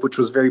personal life, which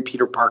was very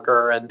Peter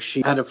Parker. And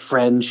she had a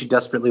friend she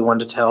desperately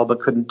wanted to tell but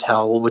couldn't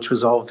tell, which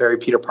was all very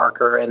Peter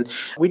Parker. And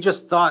we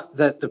just thought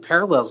that the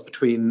parallels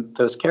between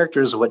those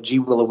characters, what G.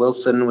 Willow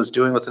Wilson was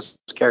doing with those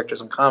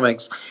characters in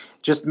comics,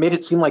 just made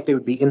it seem like they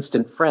would be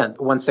instant friends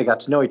once they got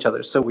to know each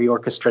other. So we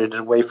orchestrated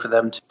a way for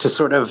them to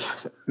sort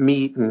of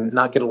meet and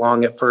not get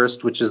along at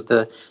first, which is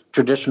the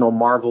traditional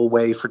Marvel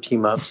way for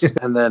team-ups,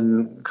 and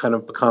then kind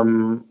of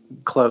become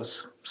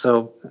close.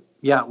 So,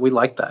 yeah, we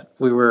liked that.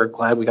 We were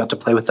glad we got to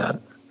play with that.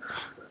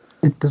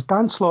 Does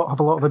Dan Slott have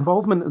a lot of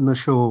involvement in the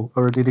show,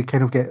 or did he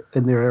kind of get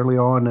in there early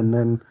on and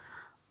then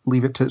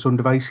leave it to its own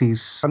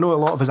devices? I know a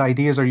lot of his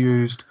ideas are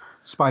used.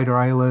 Spider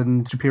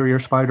Island, Superior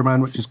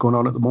Spider-Man, which is going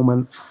on at the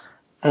moment.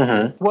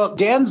 Mm-hmm. Well,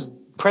 Dan's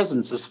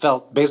presence is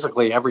felt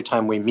basically every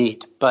time we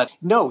meet. But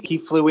no, he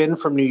flew in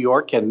from New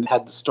York and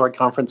had the story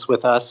conference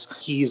with us.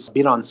 He's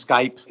been on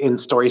Skype in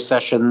story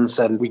sessions,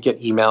 and we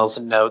get emails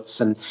and notes.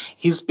 And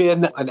he's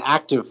been an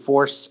active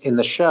force in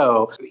the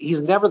show. He's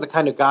never the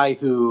kind of guy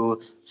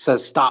who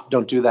says, stop,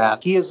 don't do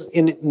that. He is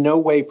in no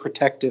way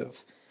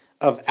protective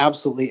of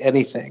absolutely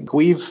anything.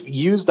 We've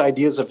used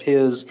ideas of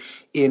his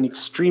in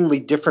extremely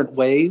different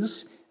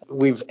ways.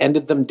 We've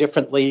ended them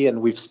differently,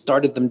 and we've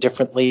started them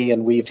differently,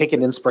 and we've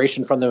taken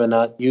inspiration from them and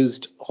not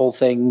used whole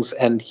things.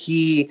 And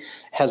he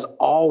has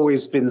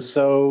always been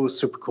so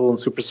super cool and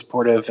super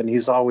supportive. And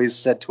he's always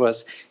said to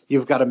us,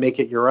 you've got to make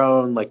it your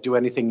own, like do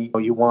anything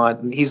you want.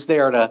 And he's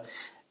there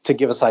to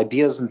give us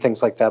ideas and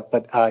things like that.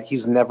 But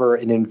he's never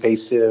an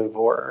invasive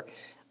or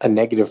a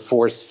negative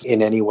force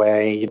in any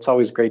way. It's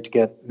always great to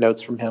get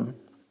notes from him.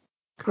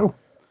 Cool.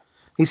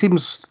 He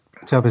seems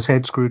to have his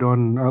head screwed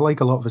on. I like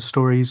a lot of his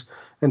stories.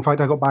 In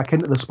fact, I got back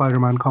into the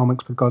Spider-Man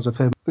comics because of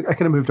him. I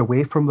kind of moved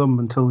away from them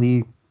until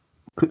he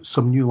put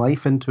some new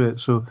life into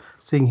it. So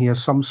seeing he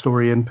has some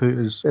story input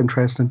is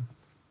interesting.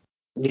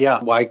 Yeah,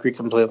 well, I agree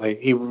completely.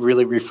 He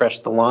really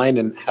refreshed the line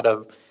and had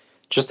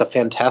just a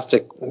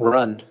fantastic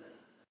run.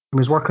 And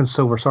his work on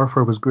Silver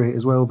Surfer was great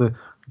as well. The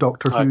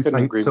Doctor Who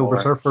type Silver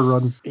Surfer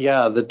run.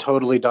 Yeah, the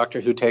totally Doctor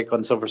Who take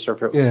on Silver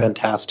Surfer was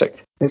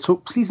fantastic.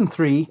 So season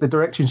 3, the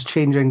direction's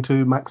changing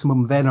to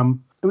Maximum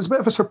Venom. It was a bit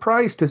of a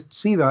surprise to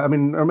see that. I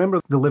mean, I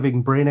remember the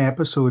Living Brain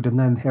episode and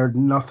then heard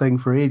nothing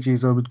for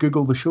ages. I would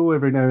Google the show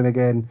every now and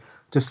again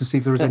just to see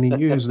if there was any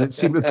news, and it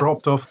seemed to have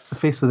dropped off the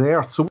face of the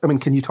earth. So, I mean,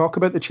 can you talk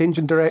about the change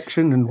in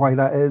direction and why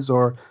that is,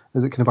 or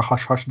is it kind of a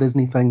hush-hush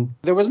Disney thing?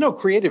 There was no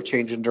creative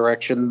change in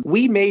direction.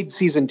 We made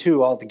season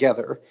 2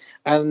 altogether,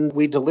 and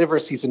we deliver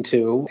season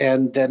 2,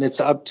 and then it's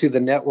up to the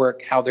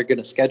network how they're going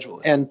to schedule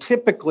it. And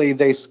typically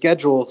they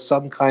schedule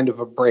some kind of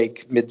a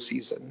break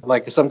mid-season,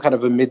 like some kind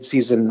of a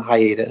mid-season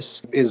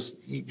hiatus is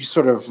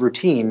sort of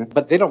routine,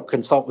 but they don't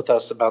consult with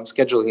us about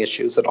scheduling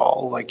issues at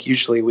all. Like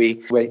usually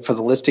we wait for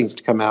the listings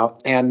to come out,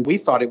 and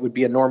we thought it would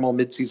be a normal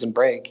mid-season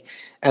break.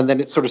 And then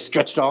it sort of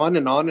stretched on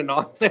and on and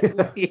on.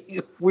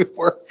 We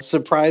were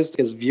surprised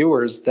as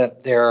viewers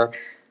that there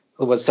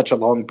was such a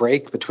long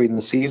break between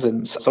the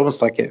seasons. It's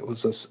almost like it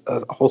was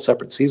a whole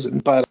separate season.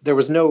 But there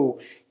was no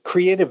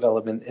creative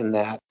element in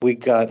that. We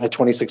got a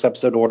 26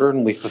 episode order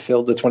and we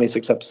fulfilled the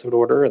 26 episode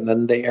order, and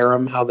then they air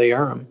them how they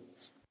air them.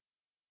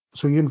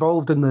 So you're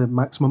involved in the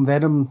Maximum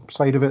Venom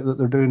side of it that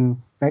they're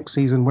doing next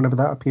season whenever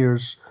that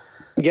appears?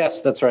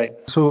 Yes, that's right.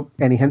 So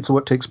any hints of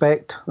what to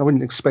expect? I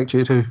wouldn't expect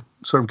you to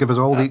sort of give us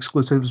all the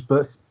exclusives,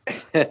 but...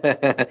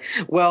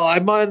 Well,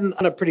 I'm on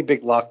a pretty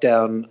big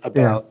lockdown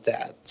about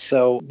that.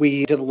 So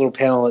we did a little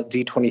panel at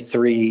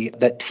D23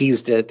 that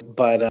teased it,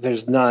 but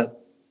there's not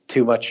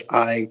too much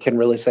I can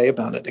really say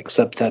about it,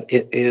 except that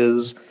it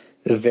is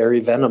very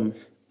Venom,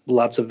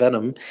 lots of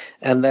Venom,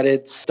 and that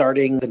it's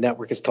starting, the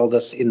network has told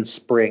us, in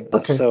spring.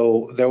 Okay.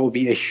 So there will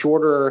be a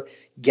shorter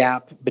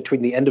gap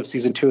between the end of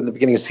season 2 and the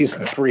beginning of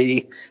season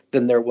 3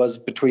 than there was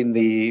between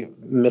the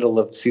middle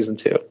of season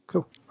 2.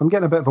 Cool. I'm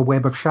getting a bit of a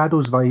Web of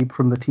Shadows vibe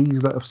from the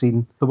tease that I've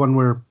seen, the one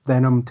where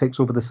Venom takes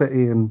over the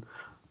city and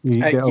you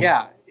get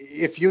yeah,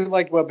 if you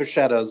like Web of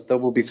Shadows, there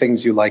will be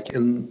things you like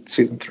in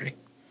season 3.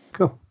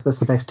 Cool. That's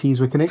the best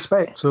tease we can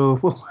expect, so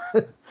we'll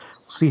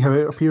see how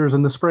it appears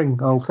in the spring.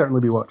 I'll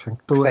certainly be watching.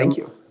 So, Thank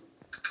you.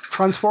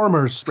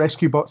 Transformers,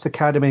 Rescue Bots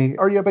Academy.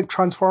 Are you a big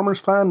Transformers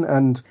fan?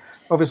 And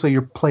obviously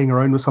you're playing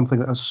around with something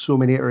that has so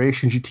many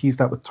iterations. You teased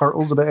that with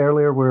Turtles a bit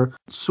earlier, where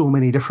so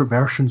many different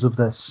versions of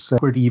this.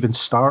 Where do you even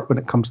start when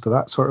it comes to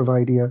that sort of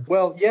idea?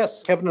 Well,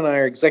 yes, Kevin and I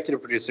are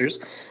executive producers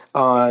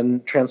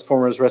on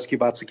Transformers Rescue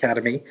Bots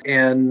Academy,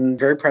 and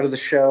very proud of the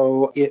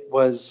show. It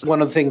was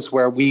one of the things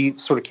where we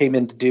sort of came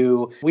in to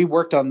do, we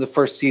worked on the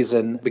first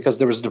season because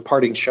there was a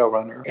departing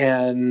showrunner,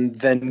 and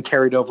then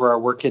carried over our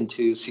work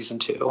into season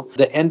 2.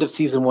 The end of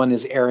season 1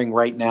 is airing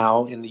right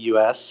now in the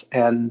US,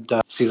 and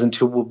season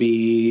 2 will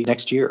be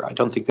next year. I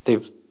don't think that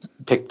they've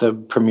picked the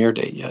premiere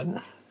date yet.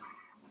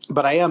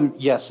 But I am,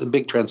 yes, a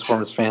big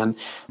Transformers fan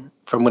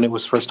from when it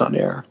was first on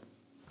air.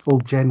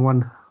 Old Gen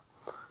 1.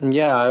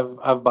 Yeah,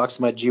 I've boxed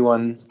my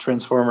G1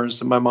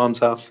 Transformers at my mom's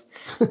house.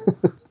 I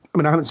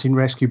mean, I haven't seen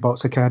Rescue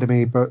Bots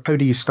Academy, but how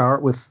do you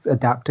start with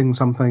adapting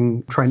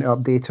something, trying to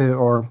update it,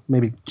 or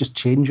maybe just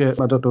change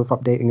it? I don't know if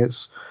updating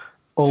is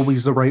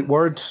always the right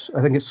word.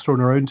 I think it's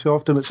thrown around too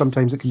often, but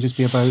sometimes it can just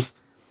be about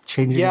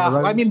changing it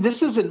around. I mean,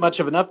 this isn't much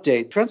of an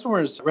update.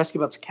 Transformers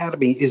Rescue Bots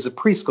Academy is a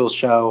preschool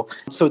show,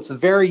 so it's the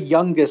very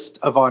youngest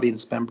of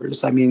audience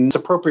members. I mean, it's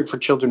appropriate for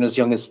children as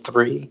young as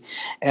 3.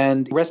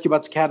 And Rescue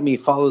Bots Academy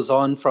follows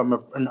on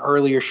from an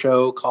earlier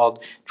show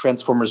called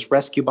Transformers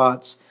Rescue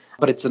Bots,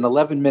 but it's an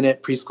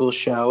 11-minute preschool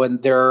show,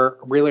 and there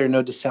really are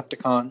no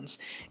Decepticons.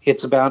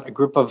 It's about a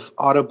group of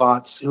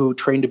Autobots who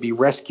train to be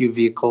rescue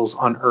vehicles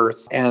on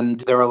Earth,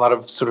 and there are a lot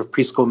of sort of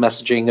preschool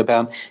messaging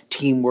about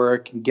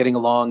teamwork and getting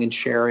along and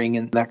sharing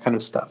and that kind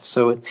of stuff.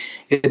 So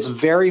it's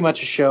very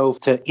much a show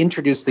to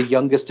introduce the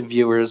youngest of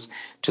viewers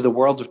to the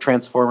world of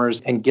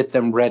Transformers and get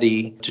them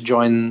ready to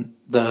join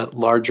the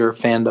larger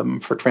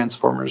fandom for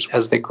Transformers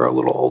as they grow a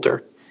little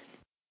older.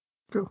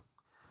 Cool.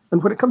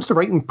 And when it comes to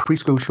writing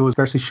preschool shows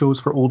versus shows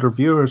for older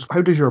viewers,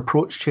 how does your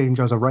approach change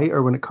as a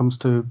writer when it comes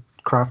to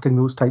crafting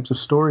those types of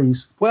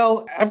stories?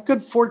 Well, I have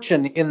good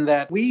fortune in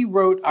that we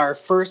wrote our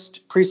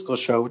first preschool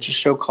show, which is a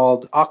show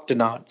called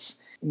Octonauts,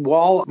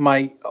 while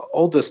my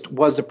oldest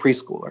was a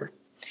preschooler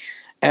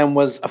and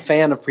was a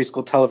fan of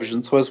preschool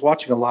television, so I was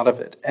watching a lot of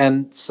it.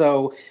 And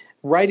so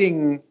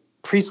writing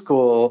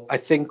preschool, I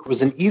think,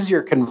 was an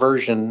easier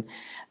conversion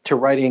to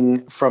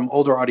writing from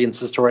older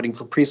audiences to writing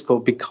for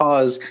preschool,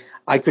 because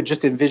I could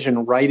just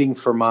envision writing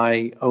for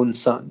my own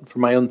son, for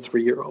my own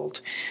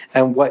 3-year-old,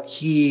 and what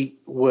he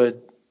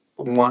would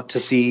want to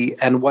see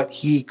and what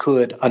he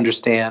could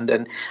understand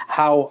and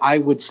how I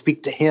would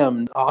speak to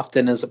him.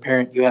 Often as a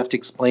parent, you have to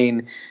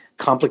explain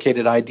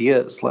complicated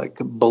ideas like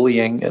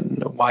bullying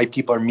and why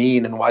people are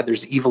mean and why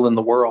there's evil in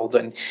the world.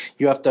 And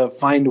you have to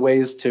find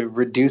ways to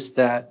reduce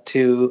that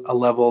to a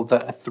level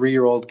that a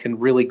 3-year-old can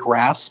really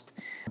grasp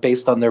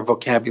based on their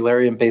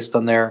vocabulary and based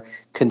on their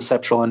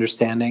conceptual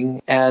understanding.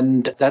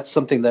 And that's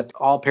something that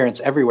all parents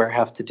everywhere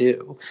have to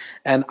do.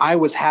 And I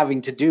was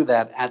having to do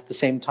that at the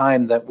same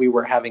time that we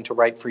were having to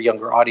write for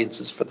younger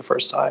audiences for the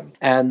first time.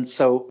 And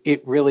so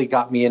it really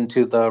got me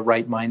into the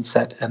right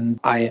mindset. And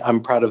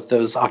I'm proud of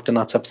those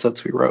Octonauts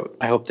episodes we wrote.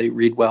 I hope they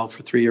read well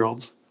for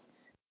 3-year-olds.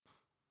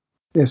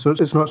 Yeah, so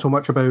it's not so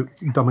much about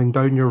dumbing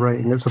down your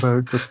writing, it's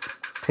about just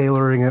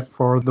tailoring it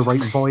for the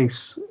right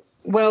voice.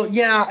 Well,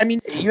 yeah, I mean,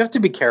 you have to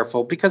be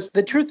careful, because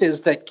the truth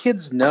is that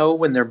kids know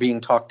when they're being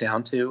talked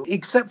down to,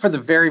 except for the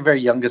very, very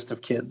youngest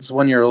of kids,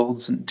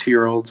 1-year-olds and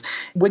 2-year-olds.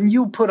 When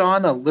you put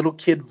on a little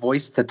kid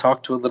voice to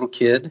talk to a little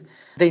kid,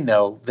 they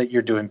know that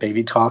you're doing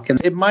baby talk. And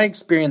in my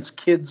experience,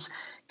 kids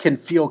can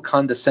feel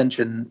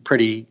condescension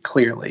pretty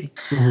clearly.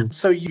 Mm-hmm.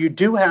 So you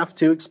do have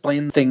to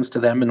explain things to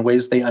them in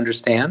ways they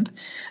understand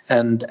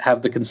and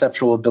have the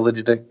conceptual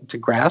ability to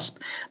grasp,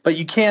 but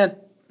you can't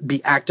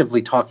be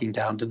actively talking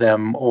down to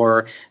them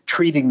or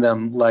treating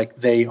them like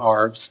they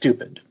are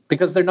stupid.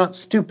 Because they're not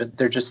stupid,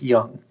 they're just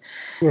young.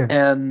 Yeah.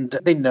 And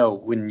they know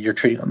when you're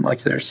treating them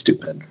like they're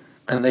stupid,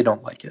 and they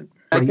don't like it.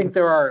 I think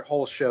there are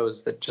whole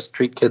shows that just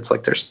treat kids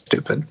like they're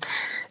stupid.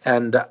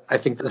 And I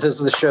think that those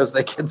are the shows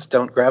that kids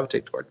don't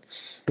gravitate toward.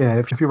 Yeah,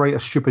 if you write a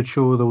stupid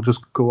show, they'll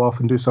just go off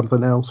and do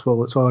something else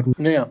while it's on.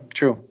 Yeah,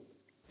 true.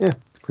 Yeah,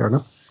 fair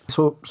enough.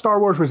 So,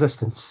 Star Wars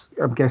Resistance.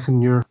 I'm guessing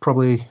you're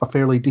probably a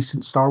fairly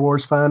decent Star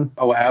Wars fan.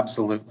 Oh,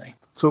 absolutely.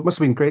 So it must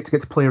have been great to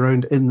get to play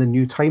around in the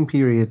new time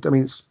period. I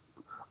mean, it's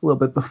a little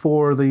bit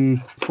before the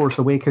Force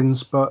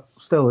Awakens, but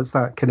still, it's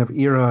that kind of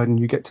era, and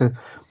you get to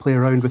play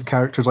around with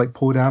characters like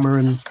Poe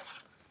Dameron,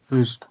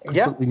 who's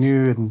completely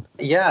new.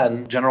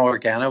 And General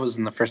Organa was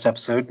in the first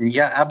episode. And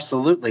yeah,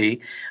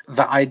 absolutely.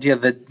 The idea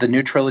that the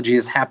new trilogy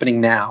is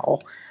happening now,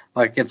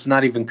 like it's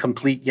not even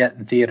complete yet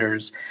in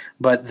theaters,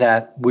 but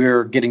that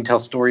we're getting to tell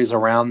stories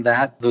around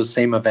those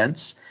same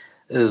events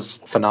is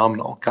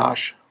phenomenal.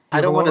 Gosh.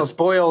 I don't want to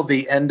spoil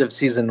the end of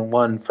season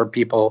 1 for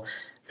people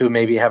who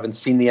maybe haven't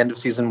seen the end of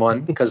season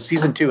 1, because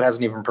season 2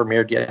 hasn't even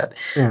premiered yet.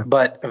 Yeah.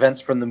 But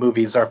events from the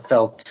movies are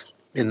felt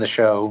in the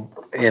show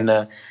in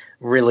a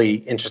really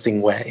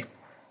interesting way.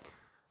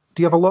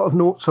 Do you have a lot of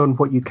notes on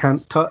what you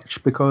can't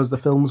touch because the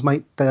films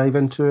might dive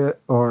into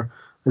it, or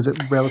is it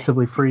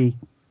relatively free?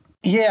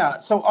 Yeah,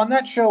 so on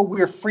that show,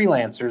 we're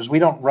freelancers. We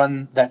don't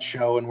run that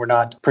show, and we're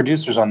not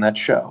producers on that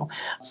show.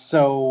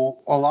 So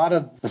a lot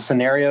of the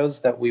scenarios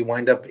that we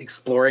wind up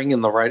exploring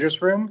in the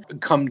writer's room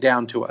come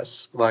down to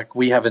us. Like,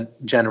 we haven't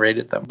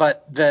generated them.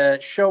 But the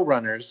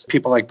showrunners,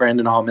 people like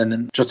Brandon Allman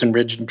and Justin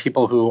Ridge, and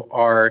people who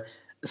are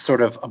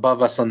sort of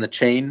above us on the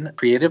chain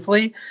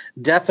creatively,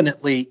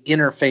 definitely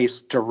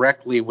interface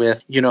directly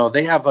with,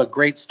 they have a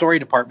great story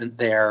department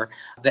there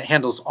that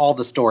handles all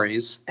the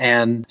stories.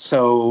 And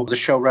so the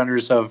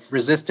showrunners of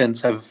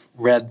Resistance have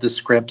read the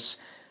scripts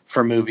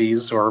for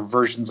movies or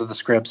versions of the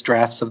scripts,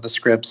 drafts of the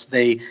scripts.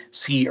 They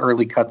see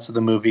early cuts of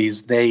the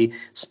movies. They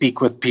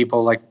speak with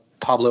people like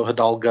Pablo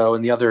Hidalgo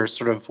and the other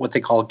sort of what they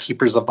call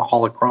keepers of the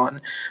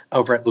holocron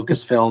over at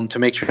Lucasfilm to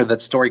make sure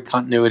that story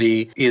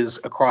continuity is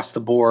across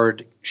the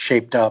board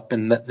shaped up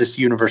and that this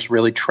universe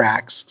really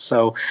tracks.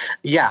 So,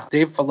 yeah,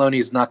 Dave Filoni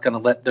is not going to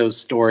let those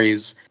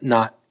stories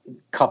not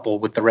couple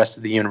with the rest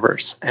of the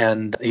universe.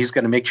 And he's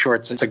going to make sure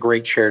it's a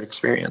great shared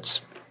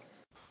experience.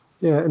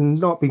 Yeah, and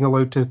not being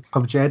allowed to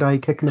have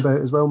Jedi kicking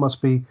about as well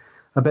must be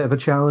a bit of a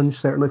challenge,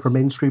 certainly for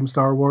mainstream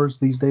Star Wars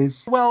these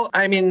days. Well,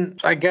 I mean,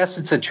 I guess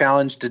it's a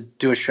challenge to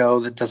do a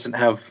show that doesn't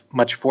have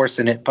much Force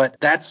in it, but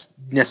that's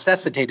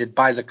necessitated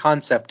by the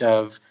concept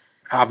of,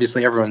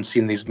 obviously everyone's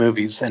seen these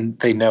movies and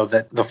they know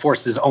that the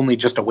Force is only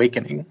just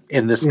awakening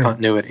in this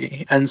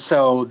continuity. And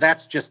so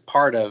that's just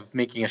part of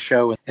making a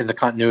show in the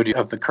continuity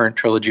of the current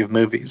trilogy of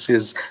movies,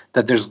 is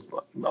that there's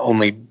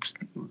only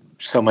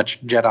so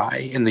much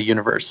Jedi in the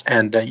universe,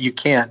 and you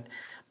can't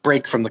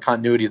break from the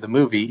continuity of the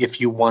movie if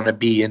you want to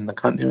be in the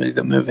continuity of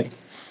the movie.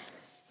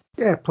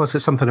 Yeah, plus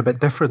it's something a bit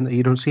different that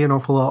you don't see an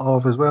awful lot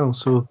of as well,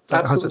 so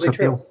that Absolutely has its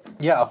appeal. True.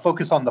 Yeah, a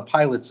focus on the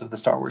pilots of the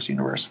Star Wars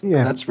universe.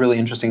 Yeah. That's really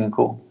interesting and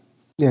cool.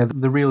 Yeah,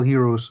 the real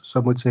heroes,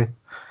 some would say.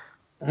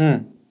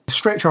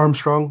 Stretch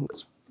Armstrong,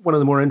 it's one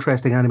of the more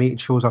interesting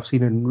animated shows I've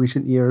seen in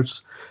recent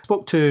years. I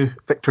spoke to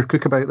Victor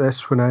Cook about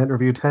this when I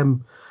interviewed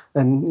him,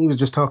 and he was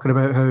just talking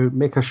about how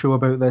make a show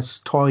about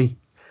this toy.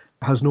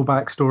 Has no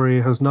backstory,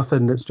 has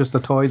nothing. It's just a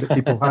toy that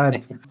people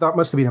had. That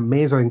must have been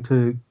amazing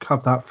to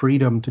have that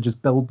freedom to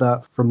just build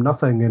that from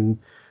nothing and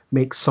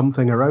make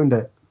something around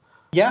it.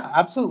 Yeah,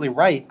 absolutely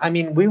right. I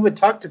mean, we would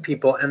talk to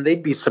people and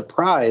they'd be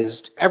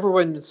surprised.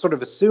 Everyone sort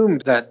of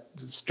assumed that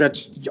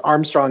Stretch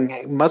Armstrong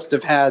must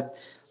have had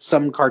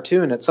some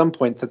cartoon at some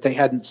point that they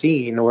hadn't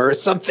seen or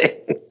something,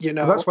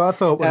 Well, that's what I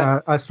thought when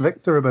I asked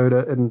Victor about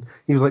it, and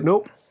he was like,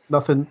 nope,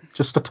 nothing,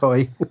 just a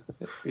toy.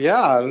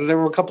 Yeah, there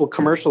were a couple of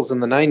commercials in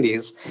the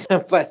 90s,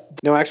 but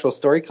no actual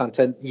story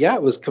content. Yeah,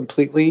 it was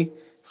completely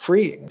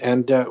freeing,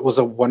 and it was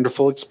a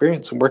wonderful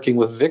experience. And working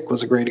with Vic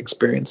was a great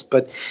experience,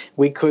 but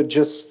we could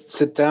just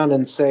sit down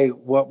and say,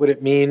 what would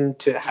it mean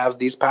to have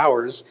these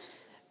powers?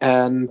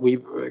 And we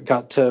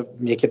got to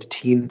make it a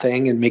teen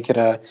thing and make it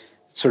a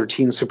sort of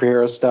teen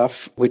superhero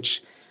stuff,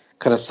 which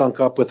kind of sunk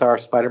up with our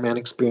Spider-Man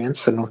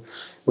experience. And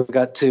we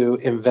got to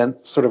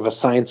invent sort of a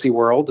sciencey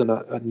world and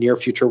a near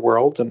future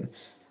world, and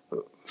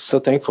so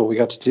thankful we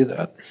got to do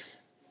that.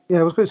 Yeah,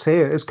 I was going to say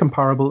it's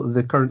comparable to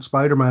the current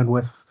Spider-Man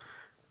with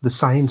the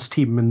science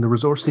team and the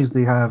resources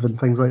they have and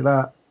things like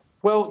that.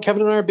 Well,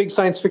 Kevin and I are big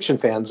science fiction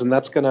fans, and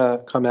that's going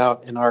to come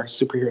out in our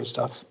superhero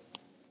stuff.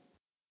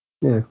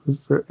 Yeah.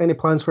 Is there any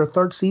plans for a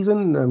third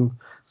season?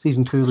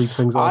 Season 2 leads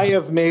things off. I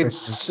have made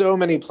so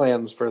many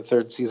plans for a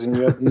third season.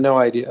 You have no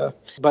idea.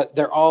 But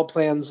they're all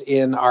plans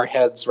in our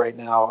heads right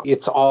now.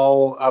 It's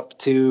all up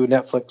to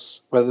Netflix,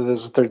 whether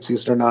there's a third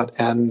season or not.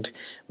 And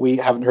we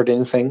haven't heard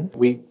anything.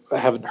 We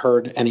haven't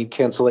heard any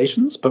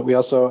cancellations, but we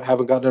also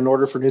haven't gotten an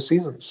order for new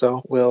seasons.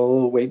 So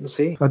we'll wait and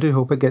see. I do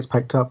hope it gets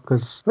picked up,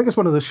 because I think it's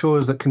one of the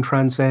shows that can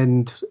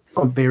transcend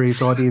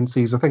various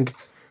audiences. I think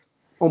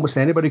almost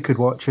anybody could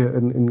watch it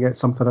and get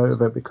something out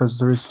of it because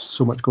there is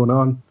so much going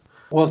on.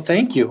 Well,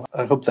 thank you.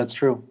 I hope that's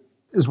true.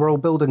 Is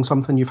world building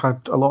something you've had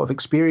a lot of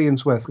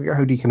experience with?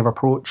 How do you kind of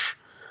approach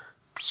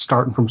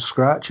starting from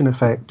scratch, in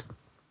effect?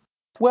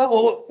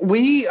 Well,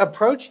 we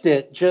approached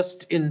it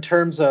just in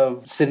terms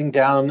of sitting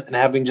down and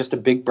having just a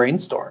big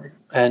brainstorm.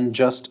 And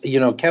just,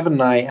 Kevin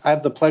and I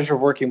have the pleasure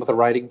of working with a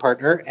writing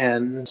partner,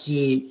 and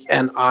he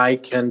and I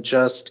can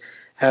just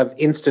have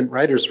instant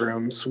writers'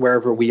 rooms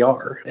wherever we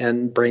are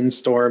and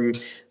brainstorm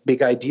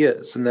big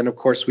ideas. And then, of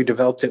course, we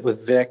developed it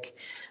with Vic,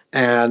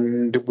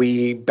 and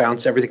we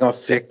bounce everything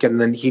off Vic,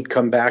 and then he'd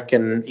come back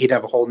and he'd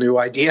have a whole new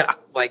idea.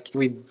 Like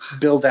we'd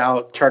build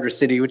out Charter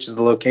City, which is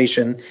the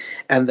location,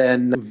 and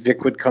then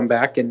Vic would come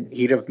back and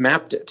he'd have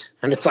mapped it.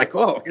 And it's like,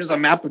 oh, here's a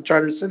map of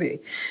Charter City.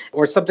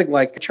 Or something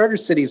like Charter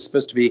City is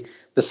supposed to be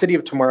the city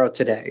of tomorrow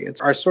today.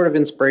 It's our sort of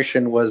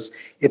inspiration was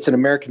it's an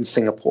American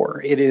Singapore.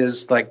 It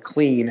is like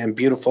clean and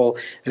beautiful,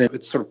 and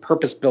it's sort of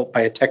purpose built by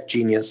a tech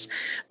genius,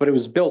 but it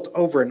was built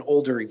over an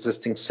older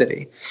existing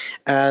city.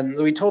 And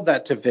we told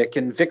that to Vic,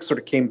 and Vic sort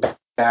of came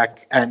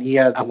back and he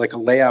had like a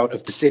layout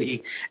of the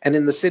city. And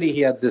in the city,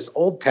 he had this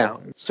old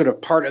town, sort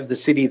of part of the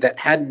city that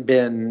hadn't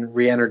been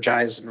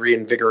re-energized and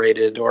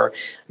reinvigorated or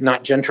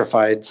not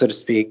gentrified, so to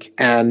speak.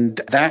 And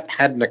that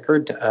hadn't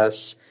occurred to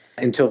us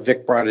until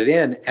Vic brought it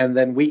in. And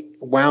then we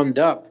wound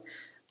up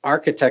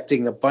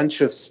architecting a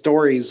bunch of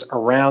stories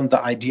around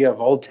the idea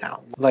of Old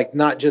Town. Like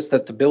not just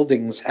that the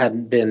buildings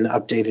hadn't been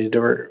updated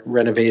or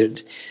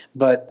renovated,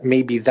 but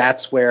maybe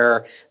that's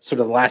where sort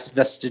of the last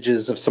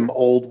vestiges of some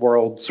old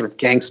world sort of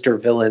gangster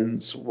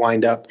villains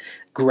wind up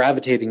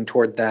gravitating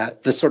toward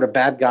that. The sort of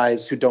bad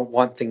guys who don't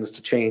want things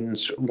to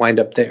change wind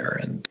up there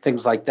and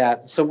things like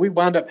that. So we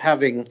wound up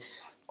having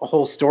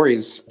whole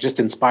stories just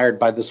inspired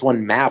by this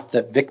one map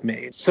that Vic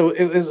made. So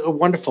it was a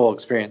wonderful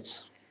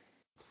experience.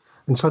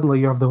 And suddenly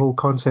you have the whole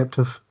concept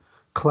of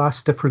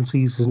class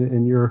differences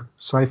in your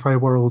sci-fi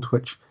world,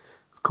 which,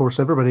 of course,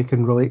 everybody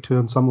can relate to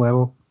on some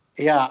level.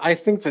 Yeah, I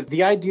think that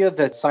the idea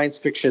that science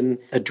fiction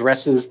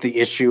addresses the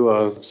issue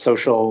of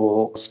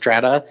social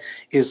strata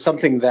is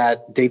something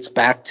that dates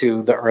back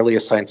to the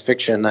earliest science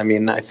fiction. I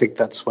mean, I think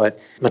that's what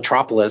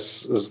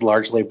Metropolis is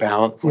largely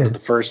about, one of the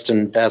first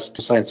and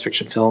best science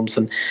fiction films.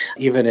 And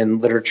even in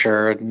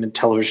literature and in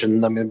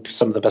television, I mean,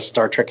 some of the best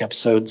Star Trek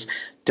episodes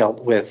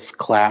dealt with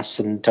class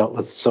and dealt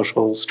with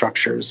social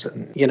structures.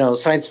 And,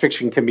 science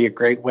fiction can be a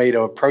great way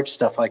to approach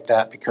stuff like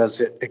that because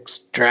it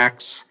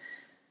extracts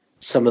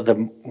some of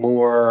the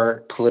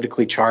more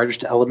politically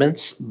charged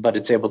elements, but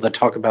it's able to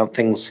talk about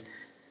things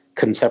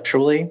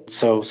conceptually.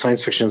 So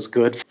science fiction is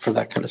good for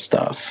that kind of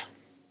stuff.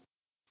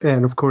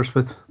 And of course,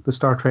 with the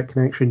Star Trek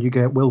connection, you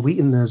get Will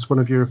Wheaton as one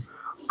of your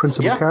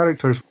principal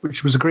characters,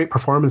 which was a great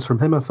performance from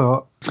him, I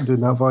thought,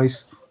 doing that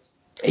voice.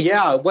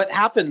 Yeah, what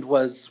happened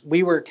was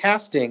we were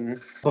casting,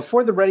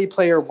 before the Ready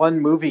Player One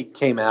movie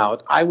came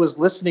out, I was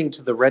listening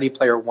to the Ready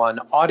Player One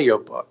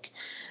audiobook.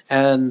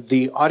 And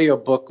the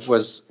audiobook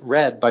was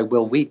read by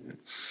Will Wheaton.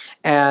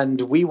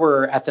 And we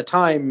were, at the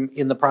time,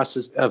 in the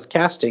process of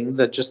casting,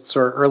 the just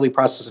sort of early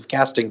process of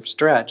casting for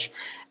Stretch.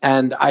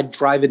 And I'd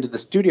drive into the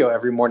studio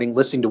every morning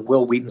listening to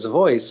Will Wheaton's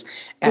voice.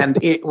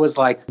 And it was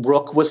like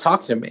Rook was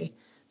talking to me.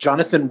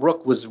 Jonathan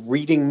Rook was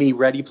reading me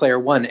Ready Player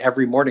One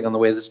every morning on the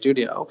way to the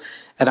studio.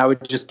 And I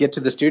would just get to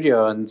the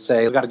studio and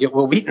say, we got to get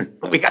Will Wheaton.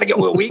 We got to get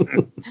Will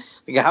Wheaton.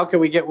 How can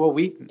we get Will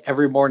Wheaton?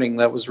 Every morning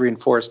that was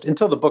reinforced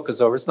until the book was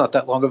over. It's not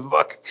that long of a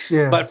book.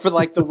 Yeah. But for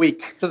like the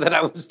week that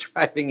I was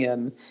driving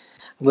in,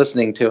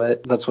 listening to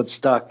it, that's what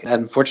stuck.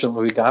 And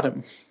fortunately, we got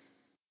him.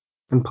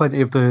 And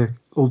plenty of the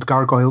old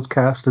Gargoyles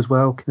cast as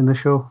well in the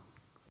show.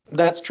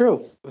 That's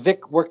true.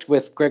 Vic worked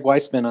with Greg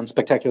Weisman on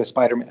Spectacular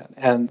Spider-Man,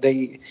 and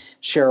they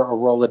share a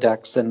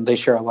Rolodex, and they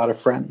share a lot of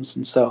friends.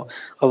 And so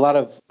a lot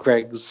of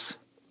Greg's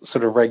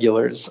sort of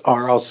regulars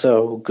are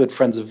also good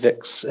friends of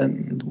Vic's,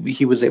 and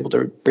he was able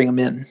to bring them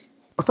in.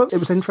 I thought it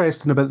was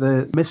interesting about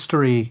the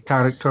mystery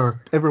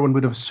character. Everyone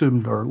would have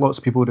assumed, or lots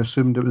of people would have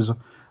assumed it was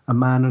a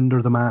man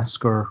under the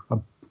mask, or I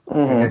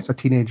guess a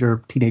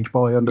teenage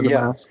boy under the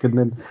mask, and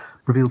then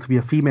revealed to be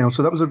a female.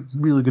 So that was a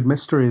really good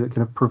mystery that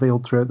kind of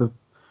prevailed throughout the...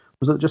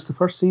 Was it just the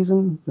first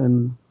season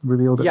and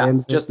revealed at the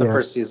end? Yeah, just the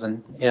first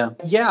season. Yeah.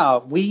 Yeah,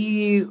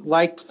 we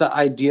liked the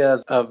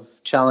idea of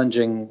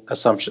challenging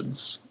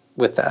assumptions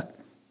with that.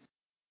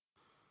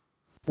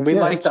 We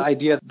liked the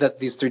idea that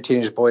these three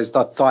teenage boys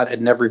thought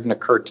had never even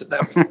occurred to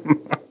them.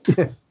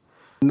 Yeah.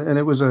 And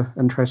it was an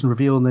interesting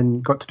reveal, and then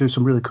got to do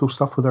some really cool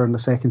stuff with her in the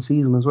second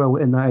season as well,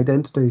 in that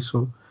identity.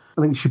 So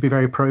I think you should be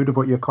very proud of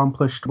what you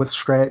accomplished with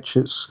Stretch.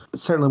 It's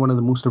certainly one of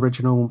the most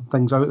original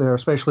things out there,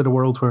 especially in a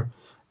world where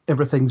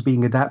everything's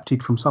being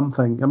adapted from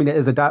something. I mean, it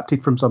is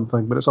adapted from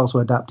something, but it's also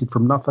adapted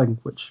from nothing,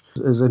 which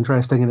is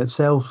interesting in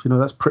itself.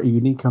 That's pretty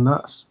unique on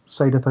that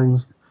side of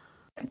things.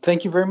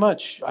 Thank you very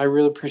much. I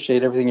really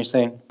appreciate everything you're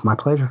saying. My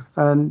pleasure.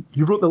 And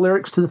you wrote the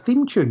lyrics to the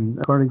theme tune,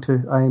 according to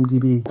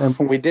IMDb.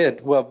 We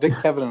did. Well, Big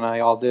Kevin and I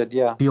all did,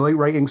 yeah. Do you like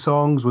writing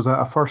songs? Was that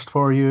a first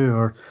for you,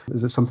 or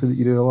is it something that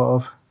you do a lot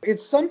of?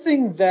 It's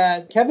something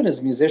that Kevin is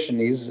a musician.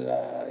 He's,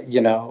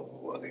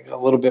 a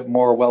little bit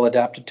more well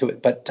adapted to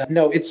it. But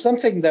no, it's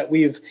something that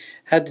we've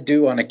had to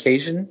do on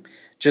occasion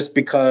just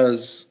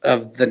because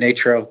of the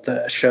nature of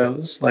the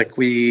shows. Like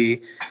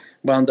we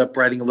wound up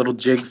writing a little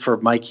jig for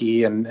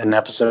Mikey and an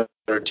episode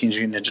of Teenage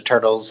Mutant Ninja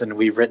Turtles, and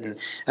we've written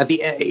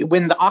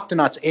when the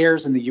Octonauts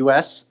airs in the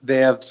U.S., they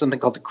have something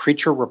called the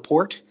Creature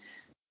Report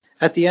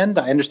at the end.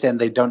 I understand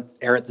they don't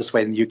air it this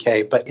way in the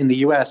UK, but in the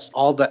US,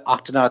 all the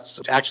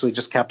Octonauts, actually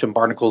just Captain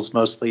Barnacles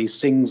mostly,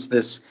 sings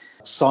this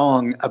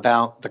song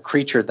about the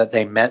creature that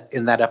they met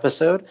in that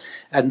episode.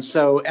 And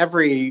so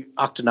every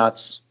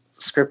Octonauts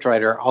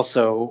scriptwriter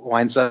also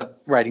winds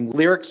up writing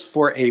lyrics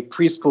for a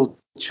preschool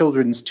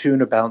children's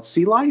tune about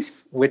sea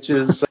life, which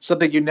is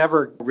something you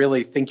never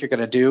really think you're going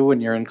to do when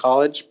you're in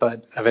college,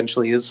 but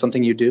eventually is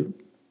something you do.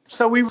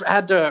 So we've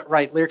had to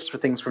write lyrics for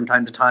things from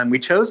time to time. We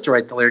chose to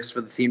write the lyrics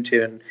for the theme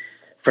tune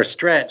for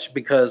Stretch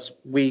because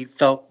we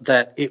felt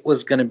that it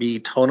was going to be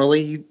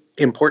tonally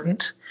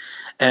important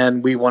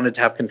and we wanted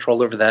to have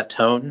control over that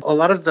tone. A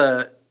lot of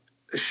the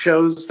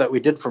shows that we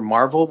did for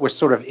Marvel were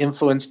sort of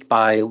influenced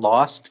by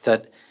Lost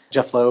that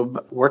Jeff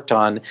Loeb worked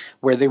on,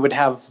 where they would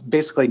have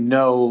basically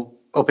no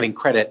opening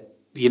credit.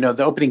 You know,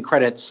 the opening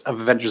credits of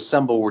Avengers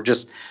Assemble were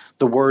just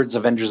the words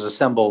Avengers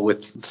Assemble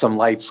with some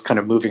lights kind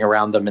of moving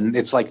around them, and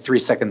it's like 3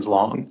 seconds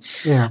long.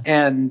 Yeah.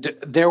 And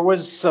there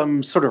was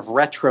some sort of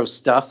retro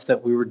stuff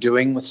that we were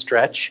doing with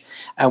Stretch,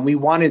 and we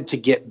wanted to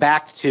get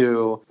back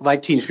to,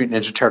 like Teenage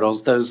Mutant Ninja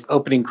Turtles, those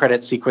opening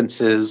credit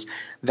sequences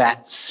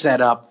that set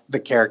up the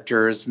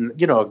characters, and,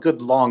 you know, a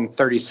good long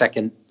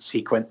 30-second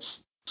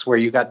sequence where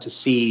you got to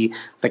see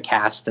the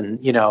cast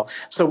and, you know,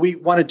 so we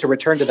wanted to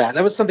return to that.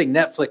 That was something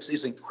Netflix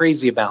isn't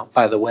crazy about,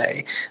 by the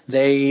way.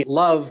 They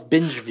love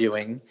binge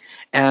viewing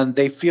and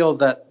they feel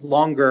that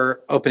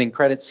longer opening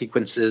credit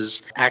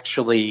sequences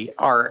actually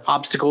are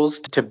obstacles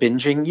to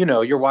binging. You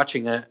know, you're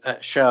watching a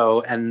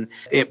show and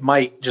it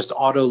might just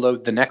auto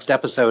load the next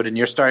episode and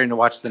you're starting to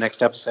watch the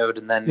next episode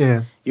and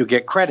then you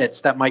get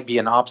credits. That might be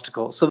an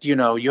obstacle. So, you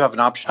know, you have an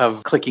option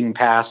of clicking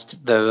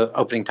past the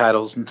opening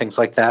titles and things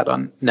like that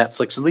on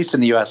Netflix, at least in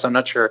the US. I'm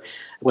not sure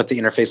what the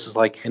interface is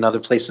like in other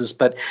places,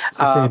 but it's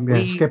the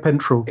same, skip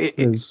intro.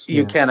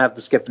 You can have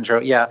the skip intro.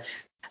 Yeah.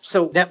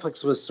 So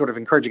Netflix was sort of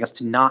encouraging us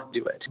to not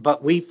do it,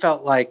 but we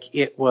felt like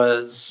it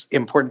was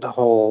important to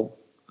whole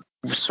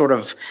sort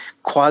of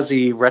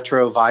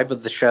quasi-retro vibe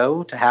of the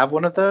show to have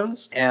one of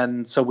those.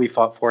 And so we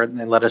fought for it and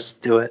they let us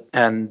do it.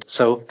 And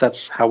so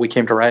that's how we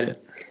came to write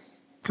it.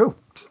 Cool.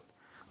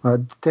 I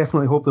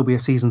definitely hope there'll be a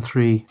season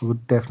 3. I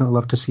would definitely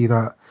love to see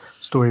that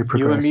story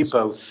progress. You and me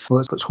both.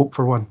 Well, let's hope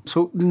for one.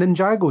 So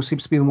Ninjago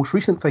seems to be the most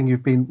recent thing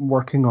you've been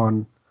working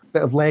on.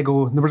 Bit of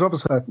Lego. There was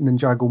obviously a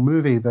Ninjago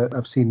movie that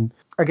I've seen.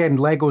 Again,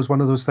 Lego is one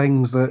of those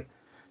things that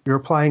you're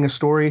applying a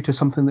story to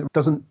something that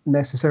doesn't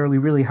necessarily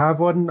really have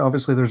one.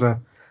 Obviously, there's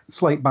a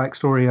slight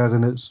backstory, as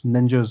in it's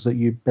ninjas that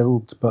you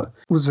build, but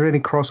was there any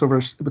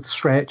crossovers with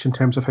Stretch in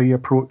terms of how you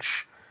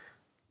approach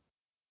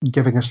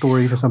giving a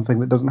story to something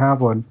that doesn't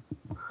have one?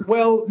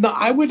 Well, no,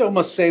 I would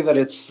almost say that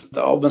it's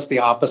almost the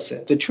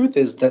opposite. The truth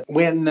is that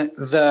when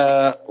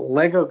the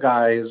Lego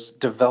guys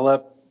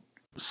develop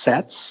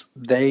sets,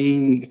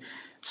 they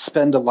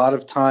spend a lot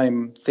of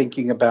time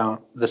thinking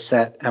about the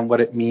set and what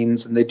it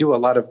means, and they do a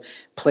lot of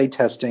play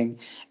testing.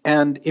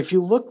 And if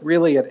you look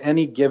really at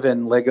any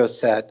given Lego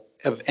set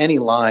of any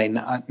line,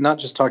 not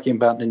just talking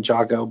about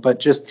Ninjago, but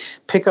just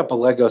pick up a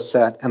Lego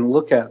set and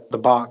look at the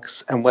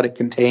box and what it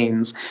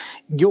contains,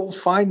 you'll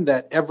find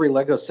that every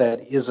Lego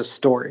set is a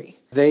story.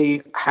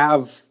 They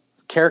have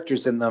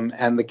characters in them,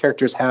 and the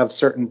characters have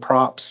certain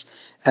props,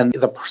 and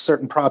the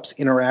certain props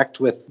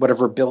interact with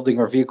whatever building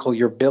or vehicle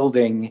you're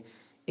building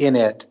in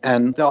it.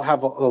 And they'll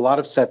have a lot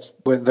of sets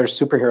where they're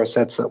superhero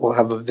sets that will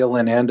have a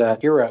villain and a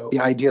hero. The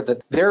idea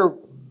that they're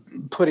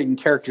putting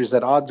characters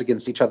at odds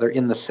against each other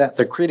in the set,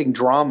 they're creating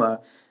drama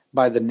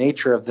by the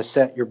nature of the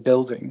set you're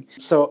building.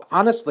 So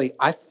honestly,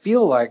 I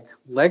feel like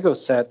Lego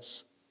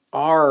sets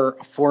are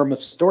a form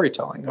of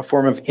storytelling, a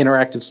form of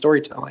interactive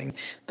storytelling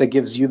that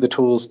gives you the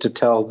tools to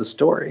tell the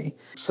story.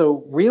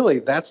 So really,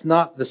 that's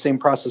not the same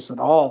process at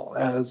all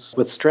as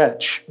with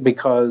Stretch,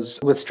 because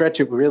with Stretch,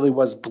 it really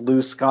was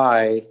blue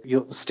sky.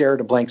 You stare at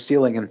a blank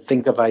ceiling and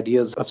think of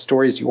ideas of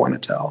stories you want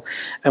to tell.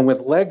 And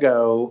with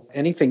Lego,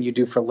 anything you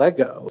do for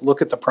Lego,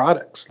 look at the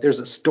products.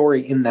 There's a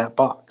story in that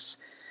box.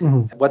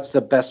 Mm-hmm. What's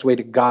the best way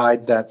to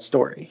guide that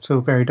story? So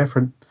very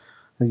different.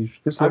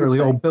 It's literally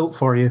all built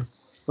for you,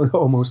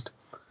 almost,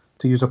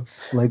 to use a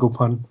Lego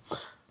pun.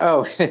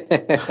 Oh,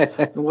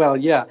 well,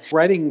 yeah.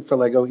 Writing for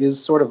Lego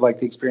is sort of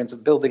like the experience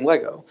of building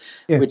Lego,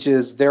 which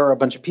is there are a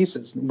bunch of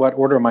pieces. What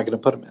order am I going to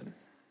put them in?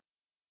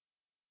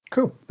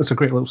 Cool. That's a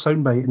great little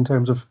soundbite in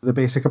terms of the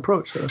basic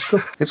approach. That's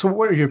cool. So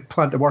what are you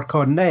planning to work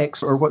on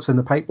next, or what's in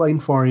the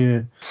pipeline for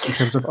you in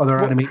terms of other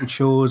animated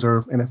shows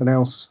or anything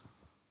else?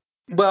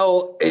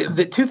 Well,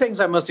 the two things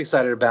I'm most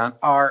excited about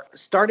are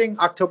starting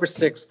October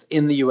 6th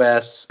in the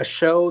US, a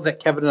show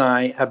that Kevin and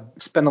I have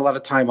spent a lot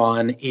of time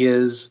on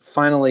is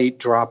finally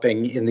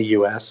dropping in the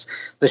US.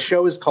 The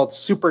show is called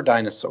Super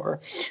Dinosaur,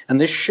 and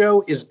this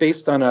show is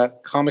based on a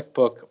comic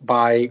book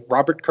by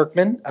Robert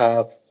Kirkman,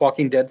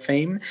 Walking Dead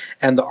fame,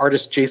 and the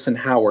artist Jason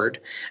Howard.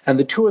 And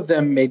the two of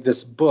them made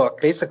this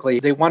book. Basically,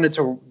 they wanted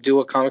to do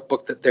a comic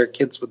book that their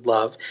kids would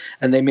love,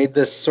 and they made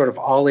this sort of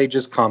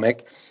all-ages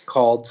comic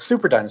called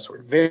Super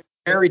Dinosaur.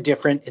 Very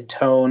different in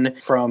tone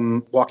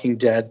from Walking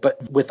Dead,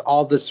 but with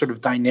all this sort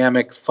of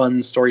dynamic,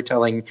 fun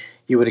storytelling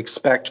you would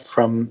expect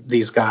from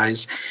these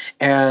guys.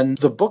 And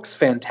the book's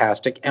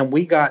fantastic, and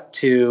we got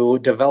to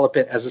develop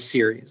it as a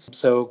series.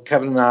 So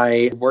Kevin and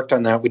I worked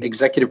on that. We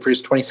executive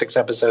produced 26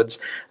 episodes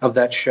of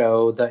that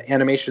show. The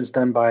animation's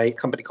done by a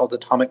company called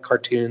Atomic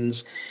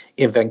Cartoons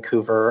in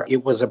Vancouver.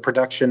 It was a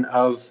production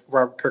of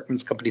Robert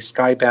Kirkman's company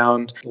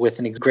Skybound with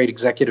a great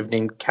executive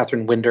named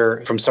Catherine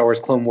Winder from Star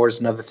Wars Clone Wars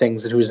and other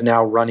things, who is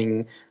now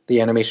running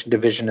the animation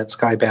division at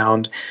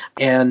Skybound,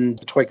 and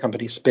the toy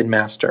company Spin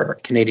Master,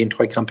 Canadian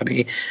toy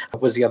company,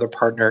 was the other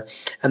partner.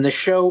 And the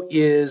show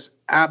is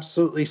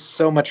absolutely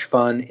so much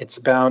fun. It's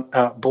about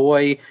a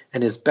boy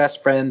and his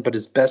best friend, but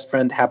his best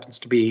friend happens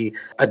to be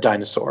a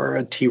dinosaur,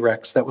 a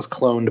T-Rex that was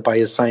cloned by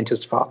his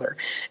scientist father.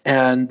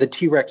 And the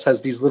T-Rex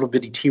has these little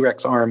bitty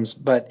T-Rex arms,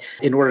 but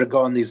in order to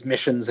go on these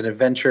missions and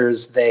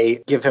adventures, they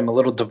give him a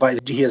little device.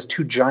 He has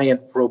two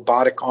giant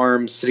robotic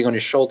arms sitting on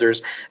his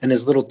shoulders, and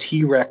his little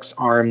T-Rex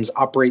arms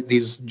operate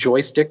these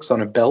joysticks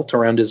on a belt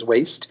around his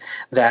waist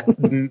that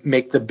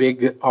make the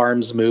big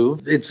arms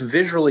move. It's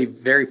visually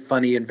very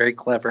funny and very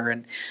clever.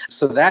 And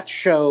so that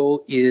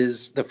show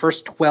is, the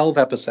first 12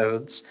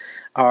 episodes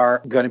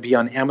are going to be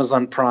on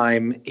Amazon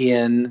Prime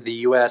in the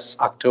US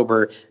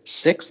October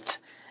 6th.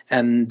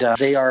 And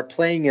they are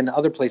playing in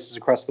other places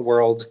across the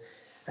world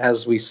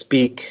as we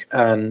speak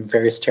on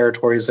various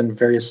territories and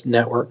various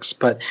networks.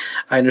 But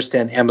I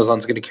understand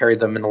Amazon's going to carry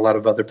them in a lot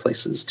of other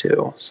places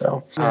too.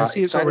 So I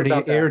see it's already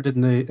aired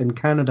in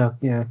Canada.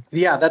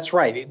 Yeah, that's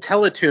right.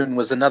 Teletoon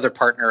was another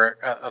partner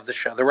of the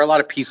show. There were a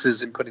lot of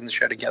pieces in putting the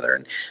show together,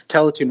 and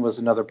Teletoon was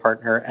another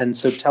partner. And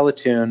so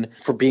Teletoon,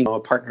 for being a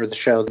partner of the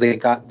show, they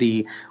got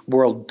the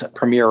world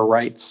premiere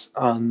rights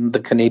on the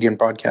Canadian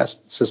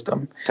broadcast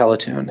system,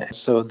 Teletoon.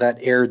 So that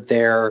aired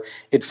there.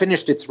 It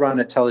finished its run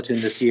at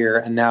Teletoon this year,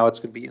 and now it's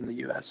going to be in the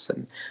U.S.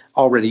 and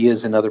already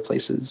is in other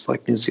places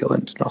like New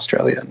Zealand and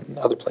Australia and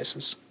other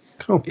places.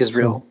 Cool.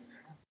 Israel. So,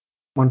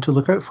 one to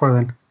look out for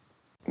then.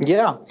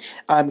 Yeah,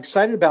 I'm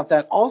excited about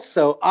that.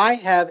 Also, I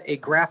have a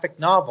graphic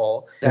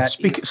novel that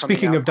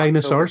speaking of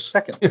dinosaurs.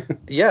 2nd.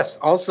 Yes,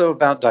 also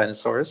about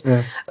dinosaurs.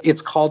 Yeah.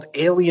 It's called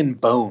Alien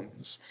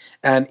Bones,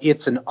 and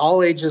it's an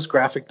all-ages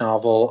graphic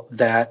novel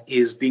that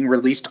is being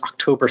released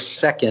October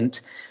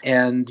 2nd,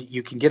 and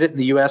you can get it in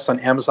the U.S. on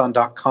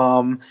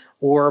Amazon.com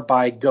or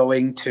by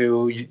going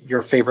to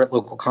your favorite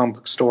local comic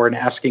book store and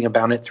asking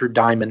about it through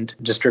Diamond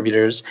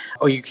distributors.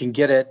 Or you can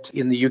get it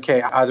in the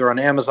UK either on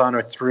Amazon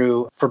or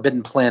through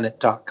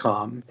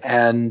forbiddenplanet.com.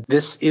 And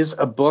this is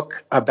a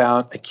book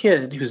about a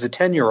kid who's a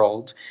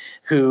 10-year-old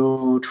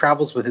who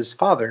travels with his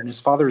father, and his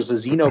father is a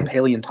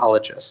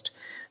xenopaleontologist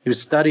who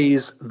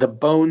studies the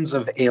bones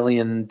of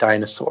alien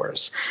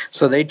dinosaurs.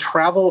 So they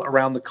travel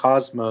around the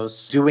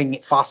cosmos doing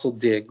fossil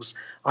digs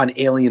on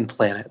alien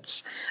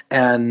planets.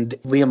 And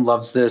Liam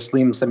loves this.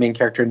 Liam's the main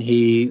character, and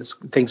he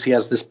thinks he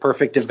has this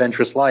perfect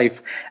adventurous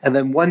life. And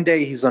then one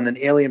day he's on an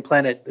alien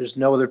planet, there's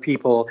no other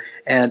people,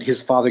 and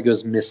his father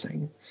goes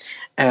missing.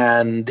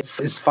 And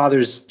his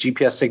father's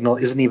GPS signal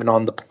isn't even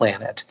on the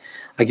planet.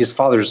 Like, his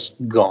father's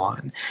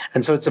gone.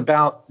 And so it's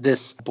about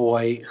this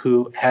boy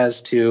who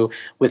has to,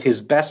 with his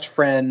best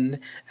friend,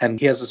 and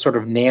he has a sort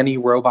of nanny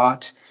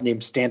robot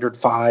named Standard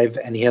 5,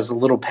 and he has a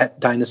little pet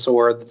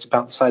dinosaur that's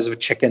about the size of a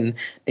chicken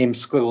named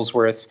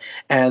Squigglesworth.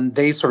 And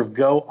they sort of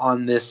go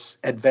on this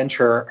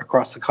adventure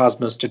across the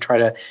cosmos to try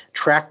to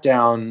track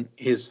down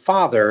his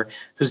father,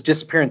 whose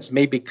disappearance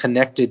may be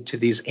connected to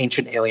these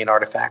ancient alien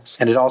artifacts.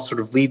 And it all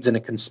sort of leads in a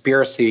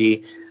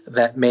conspiracy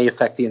that may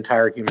affect the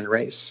entire human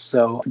race.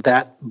 So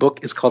that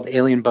book is called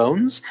Alien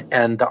Bones,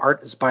 and the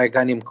art is by a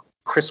guy named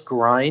Chris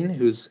Grine,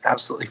 who's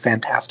absolutely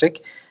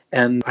fantastic.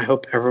 And I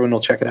hope everyone will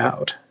check it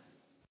out.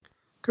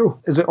 Cool.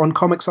 Is it on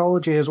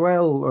Comixology as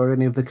well, or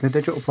any of the kind of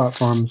digital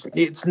platforms?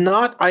 It's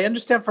not. I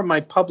understand from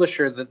my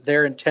publisher that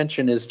their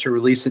intention is to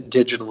release it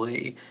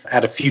digitally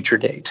at a future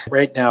date.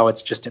 Right now,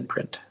 it's just in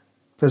print.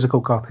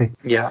 Physical copy.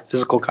 Yeah,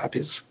 physical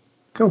copies.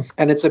 Cool.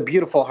 And it's a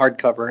beautiful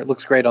hardcover. It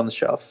looks great on the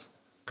shelf.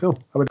 Cool.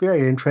 I would be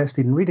very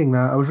interested in reading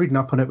that. I was reading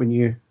up on it when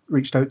you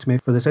reached out to me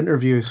for this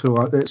interview, so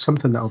it's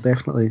something that I'll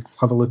definitely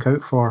have a look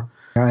out for.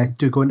 I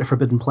do go into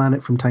Forbidden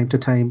Planet from time to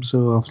time,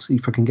 so I'll see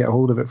if I can get a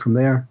hold of it from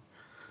there.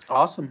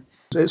 Awesome.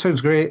 It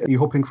sounds great. Are you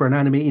hoping for an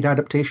animated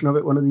adaptation of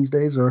it one of these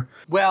days, or?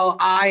 Well,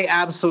 I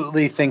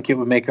absolutely think it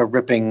would make a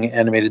ripping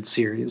animated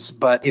series,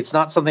 but it's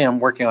not something I'm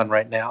working on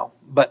right now.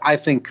 But I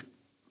think,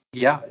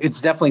 yeah, it's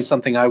definitely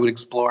something I would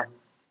explore.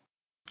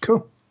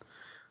 Cool.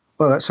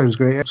 Well, that sounds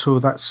great. So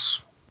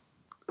that's,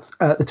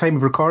 at the time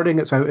of recording,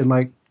 it's out in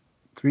like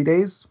 3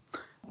 days?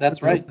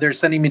 That's right. They're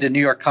sending me to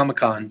New York Comic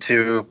Con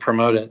to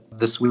promote it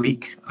this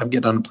week. I'm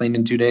getting on a plane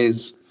in 2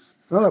 days.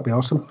 Oh, that'd be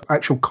awesome.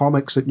 Actual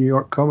comics at New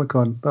York Comic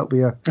Con. That'll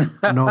be a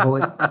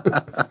novelty.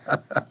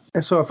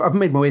 So I've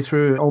made my way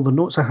through all the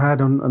notes I had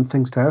on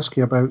things to ask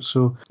you about.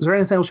 So is there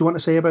anything else you want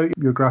to say about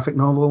your graphic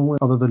novel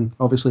other than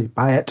obviously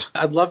buy it?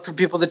 I'd love for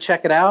people to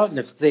check it out. And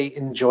if they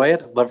enjoy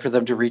it, I'd love for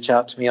them to reach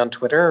out to me on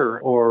Twitter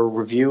or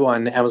review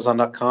on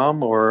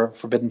Amazon.com or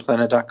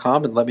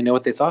ForbiddenPlanet.com and let me know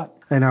what they thought.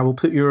 And I will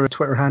put your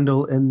Twitter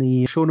handle in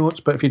the show notes.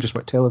 But if you just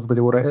want to tell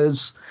everybody what it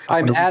is.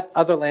 I'm at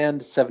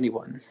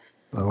Otherland71.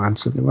 Otherland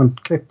 71.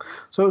 Okay.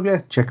 So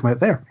yeah, check them out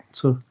there.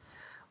 So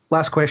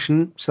last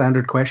question,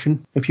 standard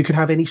question. If you could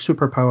have any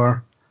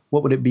superpower,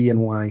 what would it be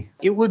and why?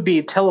 It would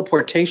be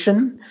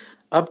teleportation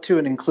up to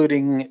and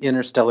including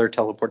interstellar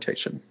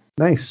teleportation.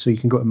 Nice. So you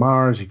can go to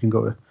Mars, you can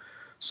go to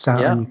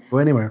Saturn, you can go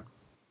anywhere.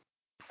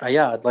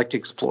 Yeah, I'd like to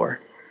explore.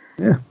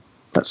 Yeah.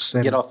 That's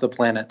get off the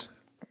planet.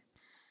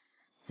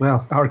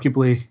 Well,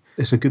 arguably,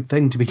 it's a good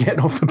thing to be getting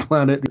off the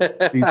planet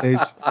these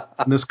days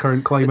in this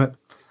current climate.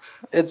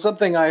 It's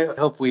something I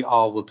hope we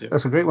all will do.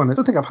 That's a great one. I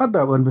don't think I've had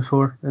that one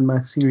before in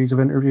my series of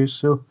interviews,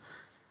 so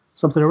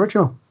something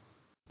original.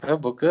 Oh,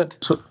 well, good.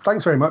 So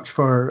thanks very much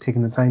for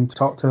taking the time to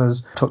talk to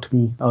us, talk to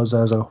me as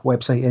a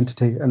website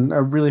entity, and I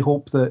really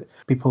hope that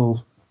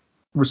people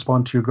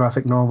respond to your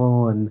graphic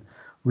novel and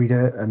read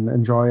it and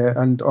enjoy it,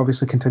 and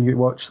obviously continue to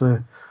watch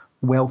the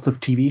wealth of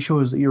TV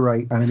shows that you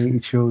write,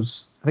 animated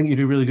shows. I think you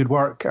do really good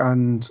work,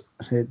 and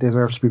it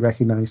deserves to be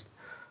recognised.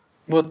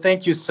 Well,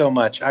 thank you so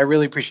much. I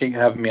really appreciate you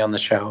having me on the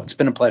show. It's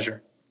been a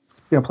pleasure.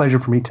 Yeah, pleasure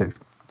for me too.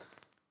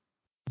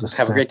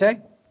 Have a great day.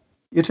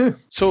 You too.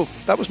 So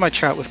that was my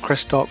chat with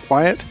Chris Doc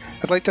Wyatt.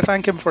 I'd like to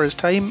thank him for his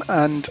time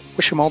and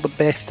wish him all the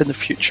best in the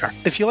future.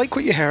 If you like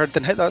what you heard,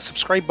 then hit that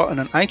subscribe button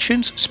on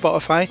iTunes,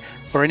 Spotify,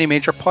 or any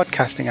major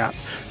podcasting app.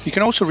 You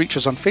can also reach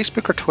us on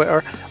Facebook or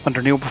Twitter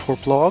under Kneel Before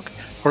Blog,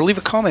 or leave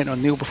a comment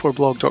on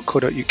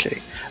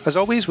kneelbeforeblog.co.uk. As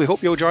always, we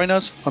hope you'll join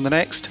us on the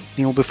next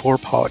Kneel Before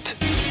Pod.